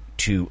something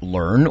to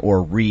learn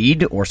or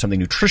read or something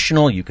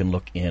nutritional, you can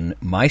look in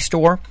my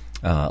store,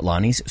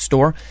 Lonnie's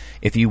store.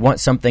 If you want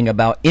something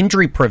about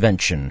injury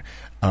prevention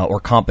or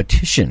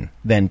competition,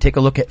 then take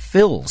a look at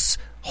Phil's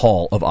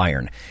Hall of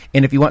Iron.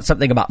 And if you want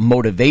something about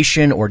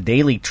motivation or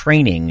daily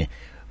training,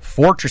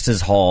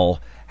 Fortress's Hall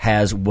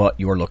has what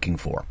you're looking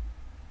for.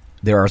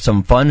 There are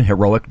some fun,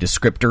 heroic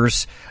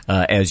descriptors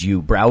as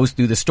you browse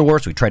through the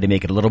stores. We try to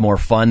make it a little more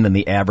fun than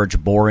the average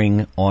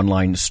boring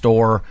online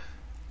store.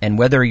 And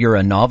whether you're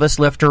a novice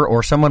lifter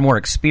or someone more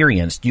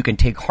experienced, you can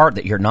take heart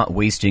that you're not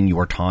wasting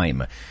your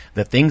time.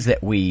 The things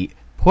that we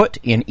put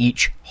in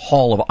each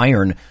Hall of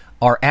Iron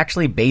are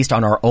actually based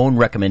on our own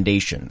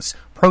recommendations.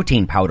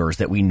 Protein powders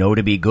that we know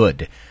to be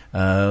good,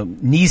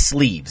 knee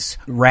sleeves,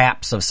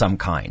 wraps of some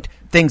kind,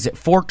 things that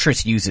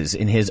Fortress uses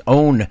in his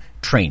own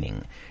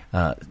training.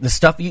 The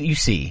stuff you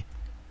see,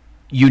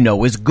 you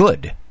know is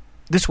good.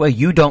 This way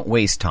you don't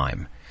waste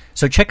time.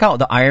 So check out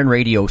the Iron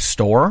Radio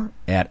store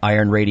at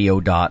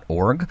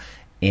ironradio.org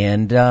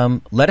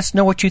and let us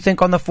know what you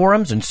think on the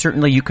forums, and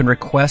certainly you can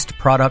request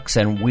products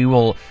and we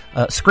will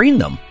screen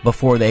them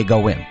before they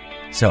go in.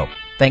 So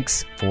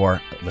thanks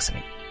for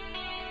listening.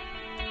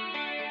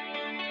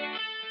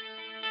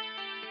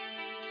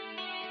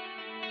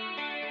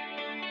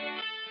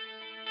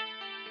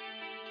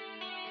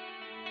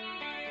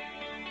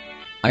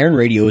 Iron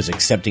Radio is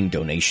accepting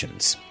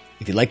donations.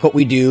 If you like what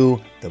we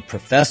do, the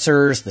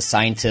professors, the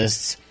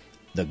scientists,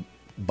 the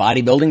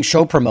bodybuilding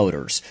show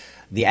promoters,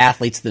 the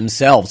athletes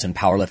themselves in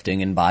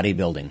powerlifting and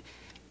bodybuilding,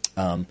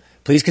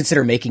 please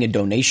consider making a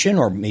donation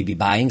or maybe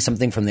buying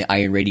something from the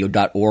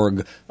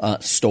ironradio.org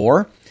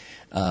store.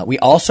 We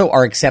also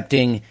are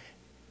accepting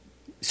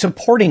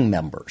supporting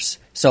members.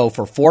 So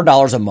for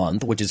 $4 a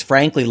month, which is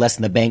frankly less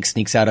than the bank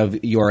sneaks out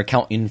of your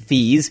account in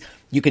fees,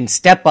 you can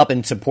step up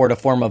and support a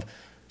form of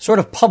sort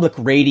of public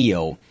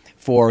radio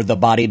for the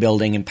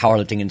bodybuilding and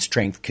powerlifting and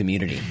strength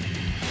community.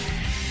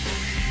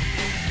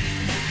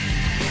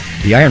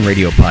 The Iron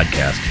Radio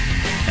podcast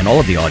and all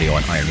of the audio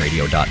on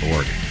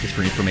ironradio.org is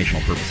for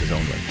informational purposes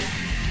only.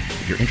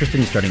 If you're interested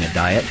in starting a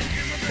diet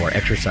or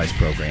exercise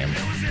program,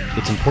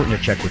 it's important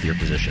to check with your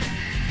physician.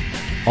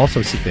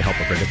 Also seek the help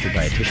of registered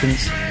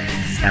dietitians,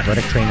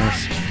 athletic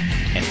trainers,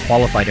 and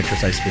qualified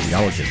exercise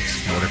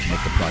physiologists in order to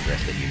make the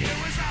progress that you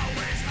need.